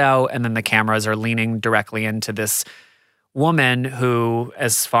forced out, and then the cameras are leaning directly into this woman who,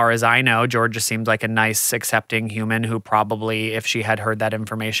 as far as I know, Georgia seemed like a nice, accepting human who probably, if she had heard that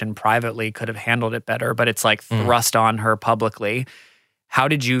information privately, could have handled it better, but it's like thrust on her publicly. How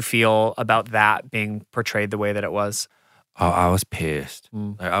did you feel about that being portrayed the way that it was? Oh, I was pissed.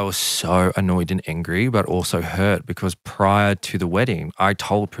 Like, I was so annoyed and angry, but also hurt, because prior to the wedding, I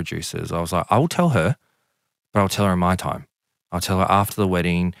told producers, I was like, I will tell her, but I'll tell her in my time. I'll tell her after the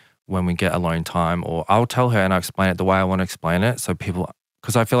wedding when we get alone time, or I'll tell her and I'll explain it the way I want to explain it. So people,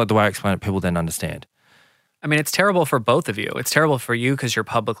 because I feel like the way I explain it, people then understand. I mean, it's terrible for both of you. It's terrible for you because you're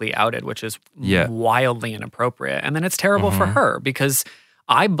publicly outed, which is wildly inappropriate. And then it's terrible for her because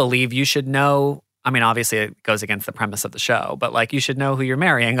I believe you should know I mean, obviously it goes against the premise of the show, but like you should know who you're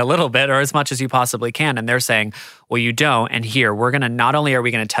marrying a little bit or as much as you possibly can. And they're saying, well, you don't. And here, not only are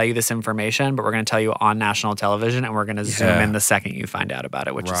we going to tell you this information, but we're going to tell you on national television and we're going to zoom in the second you find out about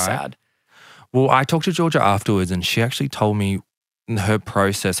it, which is sad. Well, I talked to Georgia afterwards and she actually told me her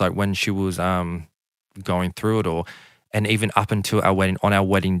process, like when she was going through it all, and even up until on our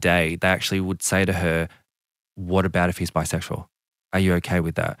wedding day, they actually would say to her, what about if he's bisexual? Are you okay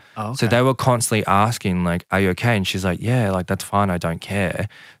with that? Oh, okay. So they were constantly asking, like, are you okay? And she's like, yeah, like, that's fine. I don't care.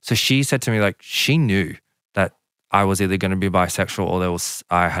 So she said to me, like, she knew that I was either going to be bisexual or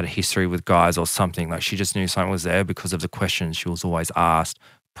I had a history with guys or something. Like, she just knew something was there because of the questions she was always asked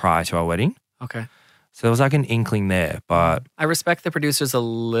prior to our wedding. Okay. So there was like an inkling there, but... I respect the producers a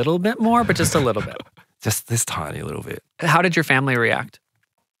little bit more, but just a little bit. Just this tiny little bit. How did your family react?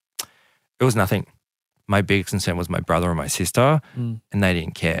 It was nothing. My biggest concern was my brother and my sister, and they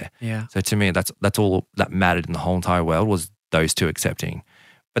didn't care. Yeah. So to me, that's all that mattered in the whole entire world was those two accepting.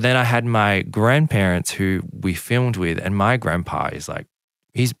 But then I had my grandparents who we filmed with, and my grandpa is like,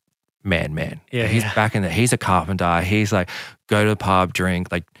 he's man. Yeah, he's back in there. He's a carpenter. He's like, go to the pub, drink.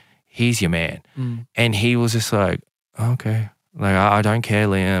 Like, he's your man. And he was just like, okay. Like, I don't care,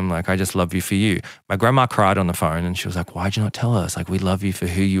 Liam. Like, I just love you for you. My grandma cried on the phone and she was like, why'd you not tell us? Like, we love you for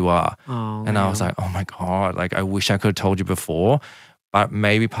who you are. Oh, and I was like, oh my God. Like, I wish I could have told you before. But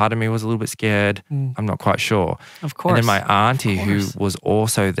maybe part of me was a little bit scared. I'm not quite sure. Of course. And then my auntie, who was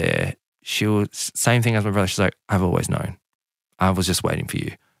also there, she was same thing as my brother. She's like, I've always known. I was just waiting for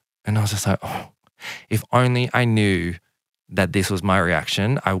you. And I was just like, oh, if only I knew that this was my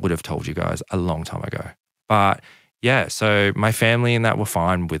reaction, I would have told you guys a long time ago. But yeah, so my family and that were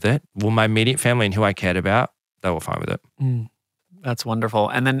fine with it. Well, my immediate family and who I cared about, they were fine with it. That's wonderful.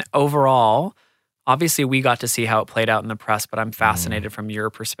 And then overall, obviously we got to see how it played out in the press, but I'm fascinated from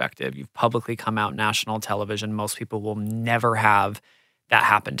your perspective. You've publicly come out national television. Most people will never have that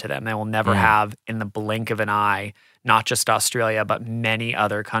happen to them. They will never have, in the blink of an eye, not just Australia, but many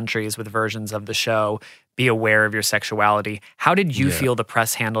other countries with versions of the show, be aware of your sexuality. How did you feel the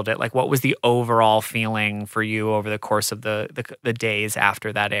press handled it? Like, what was the overall feeling for you over the course of the days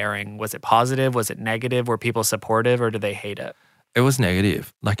after that airing? Was it positive? Was it negative? Were people supportive or did they hate it? It was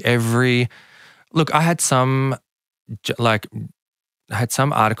negative. Like look, I had some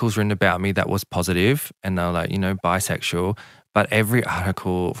articles written about me that was positive and they were like, bisexual. But every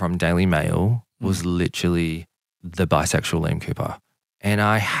article from Daily Mail was literally the bisexual Liam Cooper. And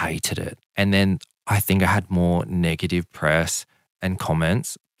I hated it. And then I think I had more negative press and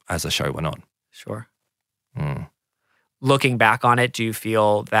comments as the show went on. Sure. Looking back on it, do you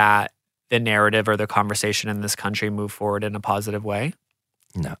feel that the narrative or the conversation in this country moved forward in a positive way?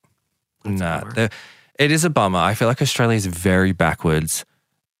 No. It is a bummer. I feel like Australia is very backwards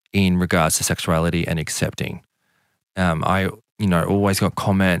in regards to sexuality and accepting. I always got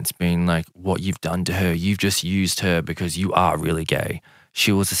comments being like, what you've done to her, you've just used her because you are really gay.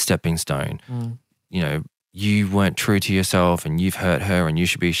 She was a stepping stone. You weren't true to yourself and you've hurt her and you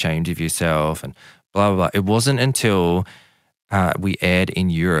should be ashamed of yourself and blah, blah, blah. It wasn't until we aired in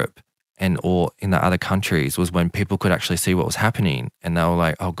Europe or in the other countries was when people could actually see what was happening and they were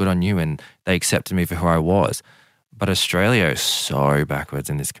like, oh, good on you. And they accepted me for who I was. But Australia is so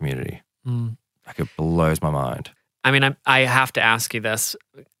backwards in this community. Like, it blows my mind. I mean, I have to ask you this.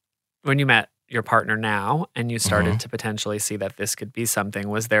 When you met your partner now and you started to potentially see that this could be something,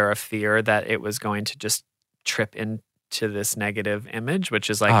 was there a fear that it was going to just trip into this negative image, which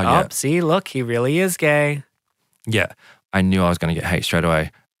is like, see, look, he really is gay? Yeah. I knew I was going to get hate straight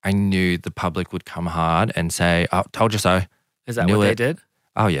away. I knew the public would come hard and say, oh, told you so. Is that what they did?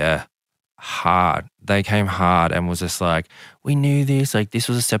 Oh, yeah. Hard. They came hard and was just like, we knew this. Like, this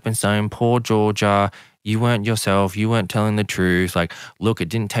was a stepping stone. Poor Georgia. You weren't yourself. You weren't telling the truth. Like, look, it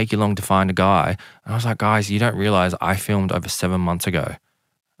didn't take you long to find a guy. And I was like, guys, you don't realize I filmed over 7 months ago.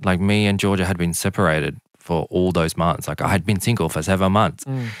 Like, me and Georgia had been separated for all those months. Like, I had been single for 7 months.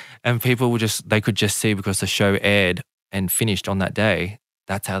 And people they could just see because the show aired and finished on that day.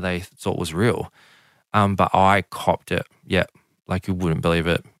 That's how they thought it was real. But I copped it. Yeah. Like, you wouldn't believe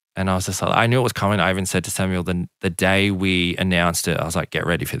it. And I was just like, I knew it was coming. I even said to Samuel the day we announced it, I was like, get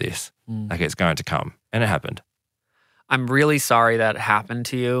ready for this. Like, it's going to come. And it happened. I'm really sorry that happened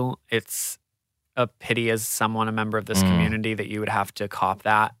to you. It's a pity as a member of this community that you would have to cop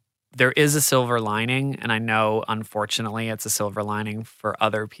that. There is a silver lining, and I know, unfortunately, it's a silver lining for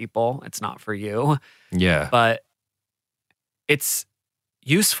other people. It's not for you. Yeah. But it's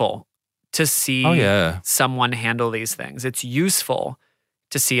useful to see someone handle these things. It's useful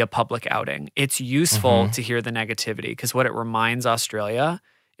to see a public outing. It's useful to hear the negativity because what it reminds Australia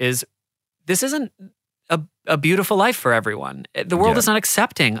is this isn't a beautiful life for everyone. The world is not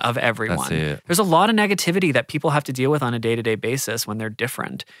accepting of everyone. That's it. There's a lot of negativity that people have to deal with on a day-to-day basis when they're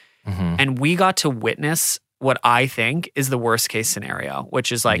different. And we got to witness what I think is the worst case scenario,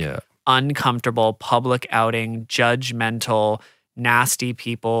 which is like uncomfortable, public outing, judgmental, nasty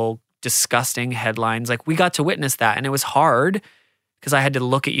people, disgusting headlines. Like we got to witness that. And it was hard because I had to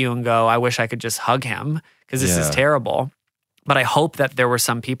look at you and go, I wish I could just hug him because this is terrible. But I hope that there were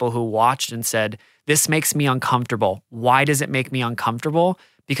some people who watched and said, this makes me uncomfortable. Why does it make me uncomfortable?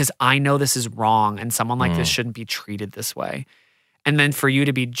 Because I know this is wrong and someone like this shouldn't be treated this way. And then for you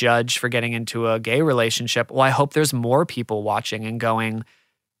to be judged for getting into a gay relationship, well, I hope there's more people watching and going,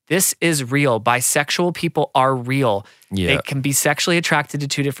 this is real. Bisexual people are real. They can be sexually attracted to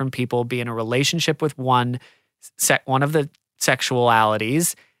two different people, be in a relationship with one of the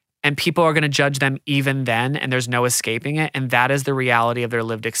sexualities, and people are going to judge them even then, and there's no escaping it. And that is the reality of their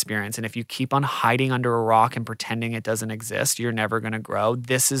lived experience. And if you keep on hiding under a rock and pretending it doesn't exist, you're never going to grow.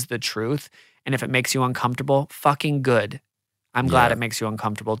 This is the truth. And if it makes you uncomfortable, fucking good. I'm glad it makes you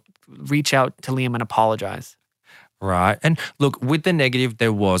uncomfortable. Reach out to Liam and apologize. Right. And look, with the negative,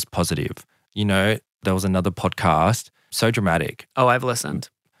 there was positive. You know, there was another podcast, so dramatic. Oh, I've listened.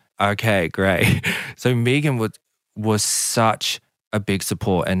 Okay, great. So Megan was such a big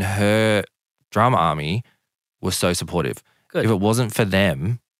support, and her drama army was so supportive. Good. If it wasn't for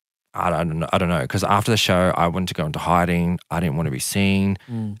them, I don't know. Because after the show, I wanted to go into hiding. I didn't want to be seen.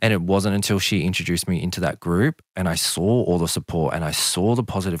 And it wasn't until she introduced me into that group and I saw all the support and I saw the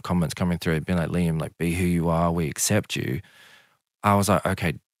positive comments coming through, being like, Liam, like, be who you are. We accept you. I was like,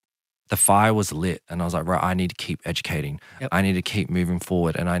 okay, the fire was lit. And I was like, right, I need to keep educating. I need to keep moving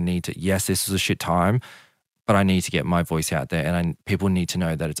forward. And I need to, yes, this was a shit time, but I need to get my voice out there, and people need to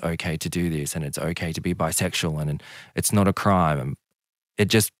know that it's okay to do this and it's okay to be bisexual and it's not a crime. And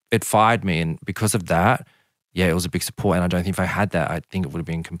it fired me. And because of that, it was a big support. And I don't think if I had that, I think it would have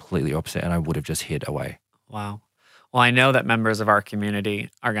been completely opposite and I would have just hid away. Wow. Well, I know that members of our community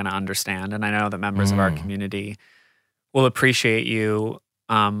are going to understand, and I know that members of our community will appreciate you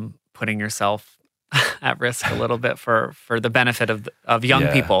putting yourself at risk a little bit for the benefit of young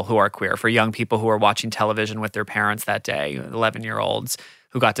people who are queer, for young people who are watching television with their parents that day, 11-year-olds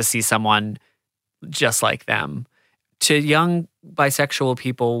who got to see someone just like them. To young bisexual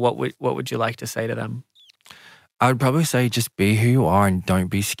people, what would you like to say to them? I would probably say just be who you are and don't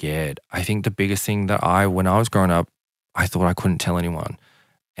be scared. I think the biggest thing that when I was growing up, I thought I couldn't tell anyone.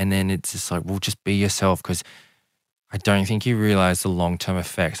 And then it's just like, well, just be yourself, because I don't think you realize the long-term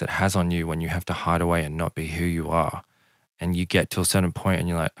effects it has on you when you have to hide away and not be who you are. And you get to a certain point and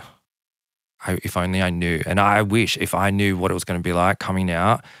you're like, if only I knew. And I wish if I knew what it was going to be like coming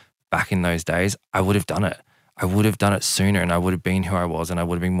out back in those days, I would have done it. I would have done it sooner, and I would have been who I was, and I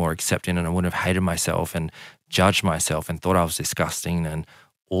would have been more accepting, and I wouldn't have hated myself and judged myself and thought I was disgusting and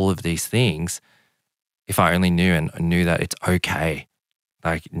all of these things. If I only knew and knew that it's okay.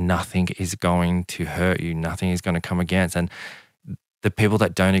 Like nothing is going to hurt you. Nothing is going to come against. And the people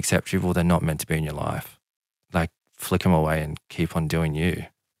that don't accept you, well, they're not meant to be in your life. Like flick them away and keep on doing you.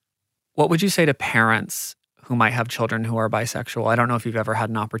 What would you say to parents who might have children who are bisexual? I don't know if you've ever had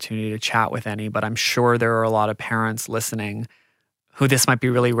an opportunity to chat with any, but I'm sure there are a lot of parents listening who this might be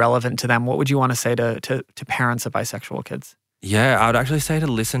really relevant to them. What would you want to say to parents of bisexual kids? Yeah, I would actually say to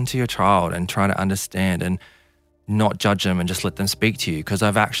listen to your child and try to understand and not judge them and just let them speak to you. Because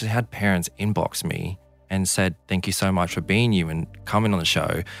I've actually had parents inbox me and said, thank you so much for being you and coming on the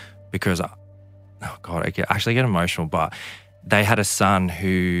show, because, oh God, I actually get emotional, but they had a son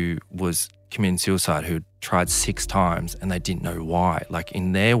who was committing suicide, who tried 6 times and they didn't know why. Like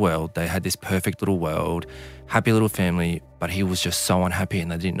in their world, they had this perfect little world, happy little family, but he was just so unhappy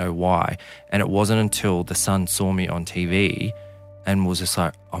and they didn't know why. And it wasn't until the son saw me on TV and was just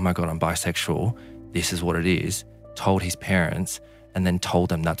like, oh my God, I'm bisexual. This is what it is. Told his parents and then told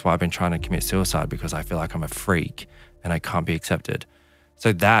them that's why I've been trying to commit suicide, because I feel like I'm a freak and I can't be accepted.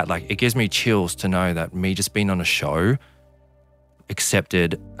 So that, like, it gives me chills to know that me just being on a show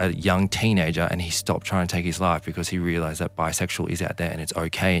accepted a young teenager and he stopped trying to take his life because he realized that bisexual is out there and it's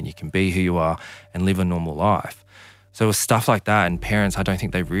okay and you can be who you are and live a normal life. So it was stuff like that, and parents, I don't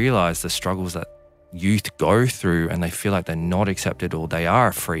think they realize the struggles that youth go through and they feel like they're not accepted or they are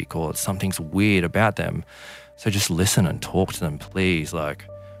a freak or something's weird about them. So just listen and talk to them, please. Like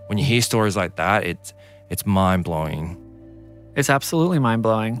when you hear stories like that, it's mind-blowing. It's absolutely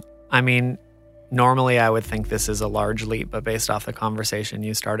mind-blowing. I mean, normally I would think this is a large leap, but based off the conversation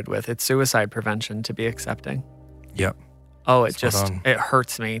you started with, it's suicide prevention to be accepting. Yep. Oh, it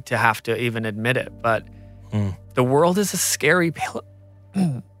hurts me to have to even admit it, but the world is a scary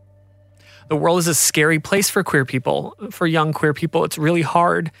The world is a scary place for queer people. For young queer people, it's really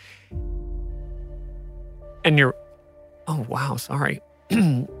hard. And oh, wow, sorry.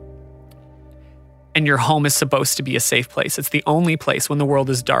 And your home is supposed to be a safe place. It's the only place when the world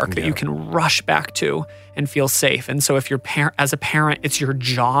is dark that you can rush back to and feel safe. And so if you're as a parent, it's your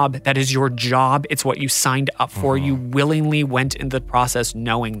job. That is your job. It's what you signed up for. You willingly went into the process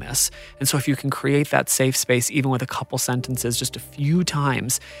knowing this. And so if you can create that safe space, even with a couple sentences, just a few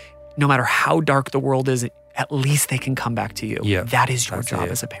times, no matter how dark the world is, at least they can come back to you. Yeah, that is your job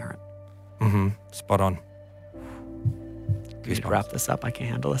as a parent. Spot on. We should wrap this up. I can't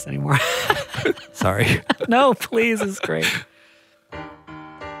handle this anymore. Sorry. No, please. It's great.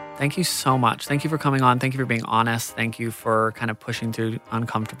 Thank you so much. Thank you for coming on. Thank you for being honest. Thank you for kind of pushing through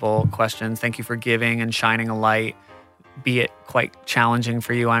uncomfortable questions. Thank you for giving and shining a light, be it quite challenging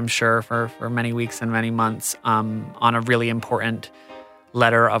for you, I'm sure, for many weeks and many months on a really important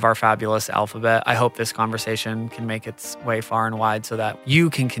letter of our fabulous alphabet. I hope this conversation can make its way far and wide so that you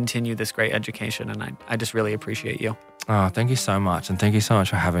can continue this great education. And I just really appreciate you. Oh, thank you so much. And thank you so much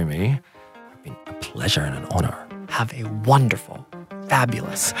for having me. It's been a pleasure and an honor. Have a wonderful,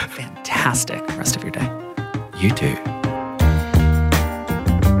 fabulous, fantastic rest of your day. You too.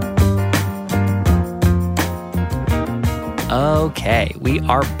 Okay, we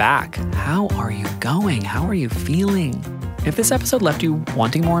are back. How are you going? How are you feeling? If this episode left you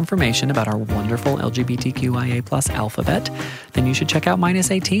wanting more information about our wonderful LGBTQIA+ alphabet, then you should check out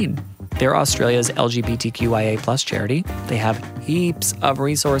Minus 18. They're Australia's LGBTQIA+ charity. They have heaps of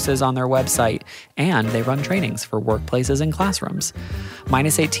resources on their website, and they run trainings for workplaces and classrooms.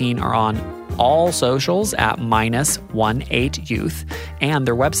 Minus 18 are on all socials at -18youth, and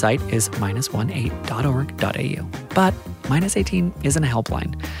their website is -18.org.au. But Minus 18 isn't a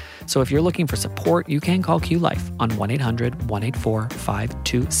helpline. So if you're looking for support, you can call Q-Life on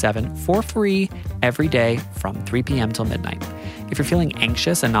 1-800-184-527 for free every day from 3 p.m. till midnight. If you're feeling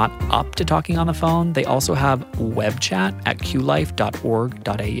anxious and not up to talking on the phone, they also have web chat at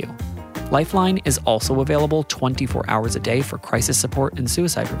qlife.org.au. Lifeline is also available 24 hours a day for crisis support and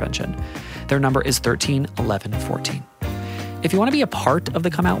suicide prevention. Their number is 13 11 14. If you want to be a part of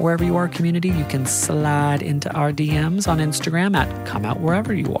the Come Out Wherever You Are community, you can slide into our DMs on Instagram at Come Out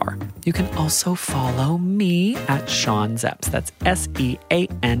Wherever You Are. You can also follow me at Sean Zepps. That's SeanSzeps.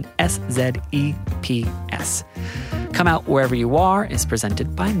 Come Out Wherever You Are is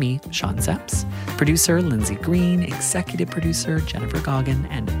presented by me, Sean Zepps, producer Lindsay Green, executive producer Jennifer Goggin,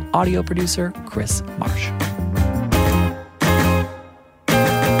 and audio producer Chris Marsh.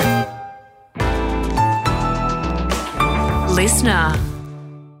 Listener.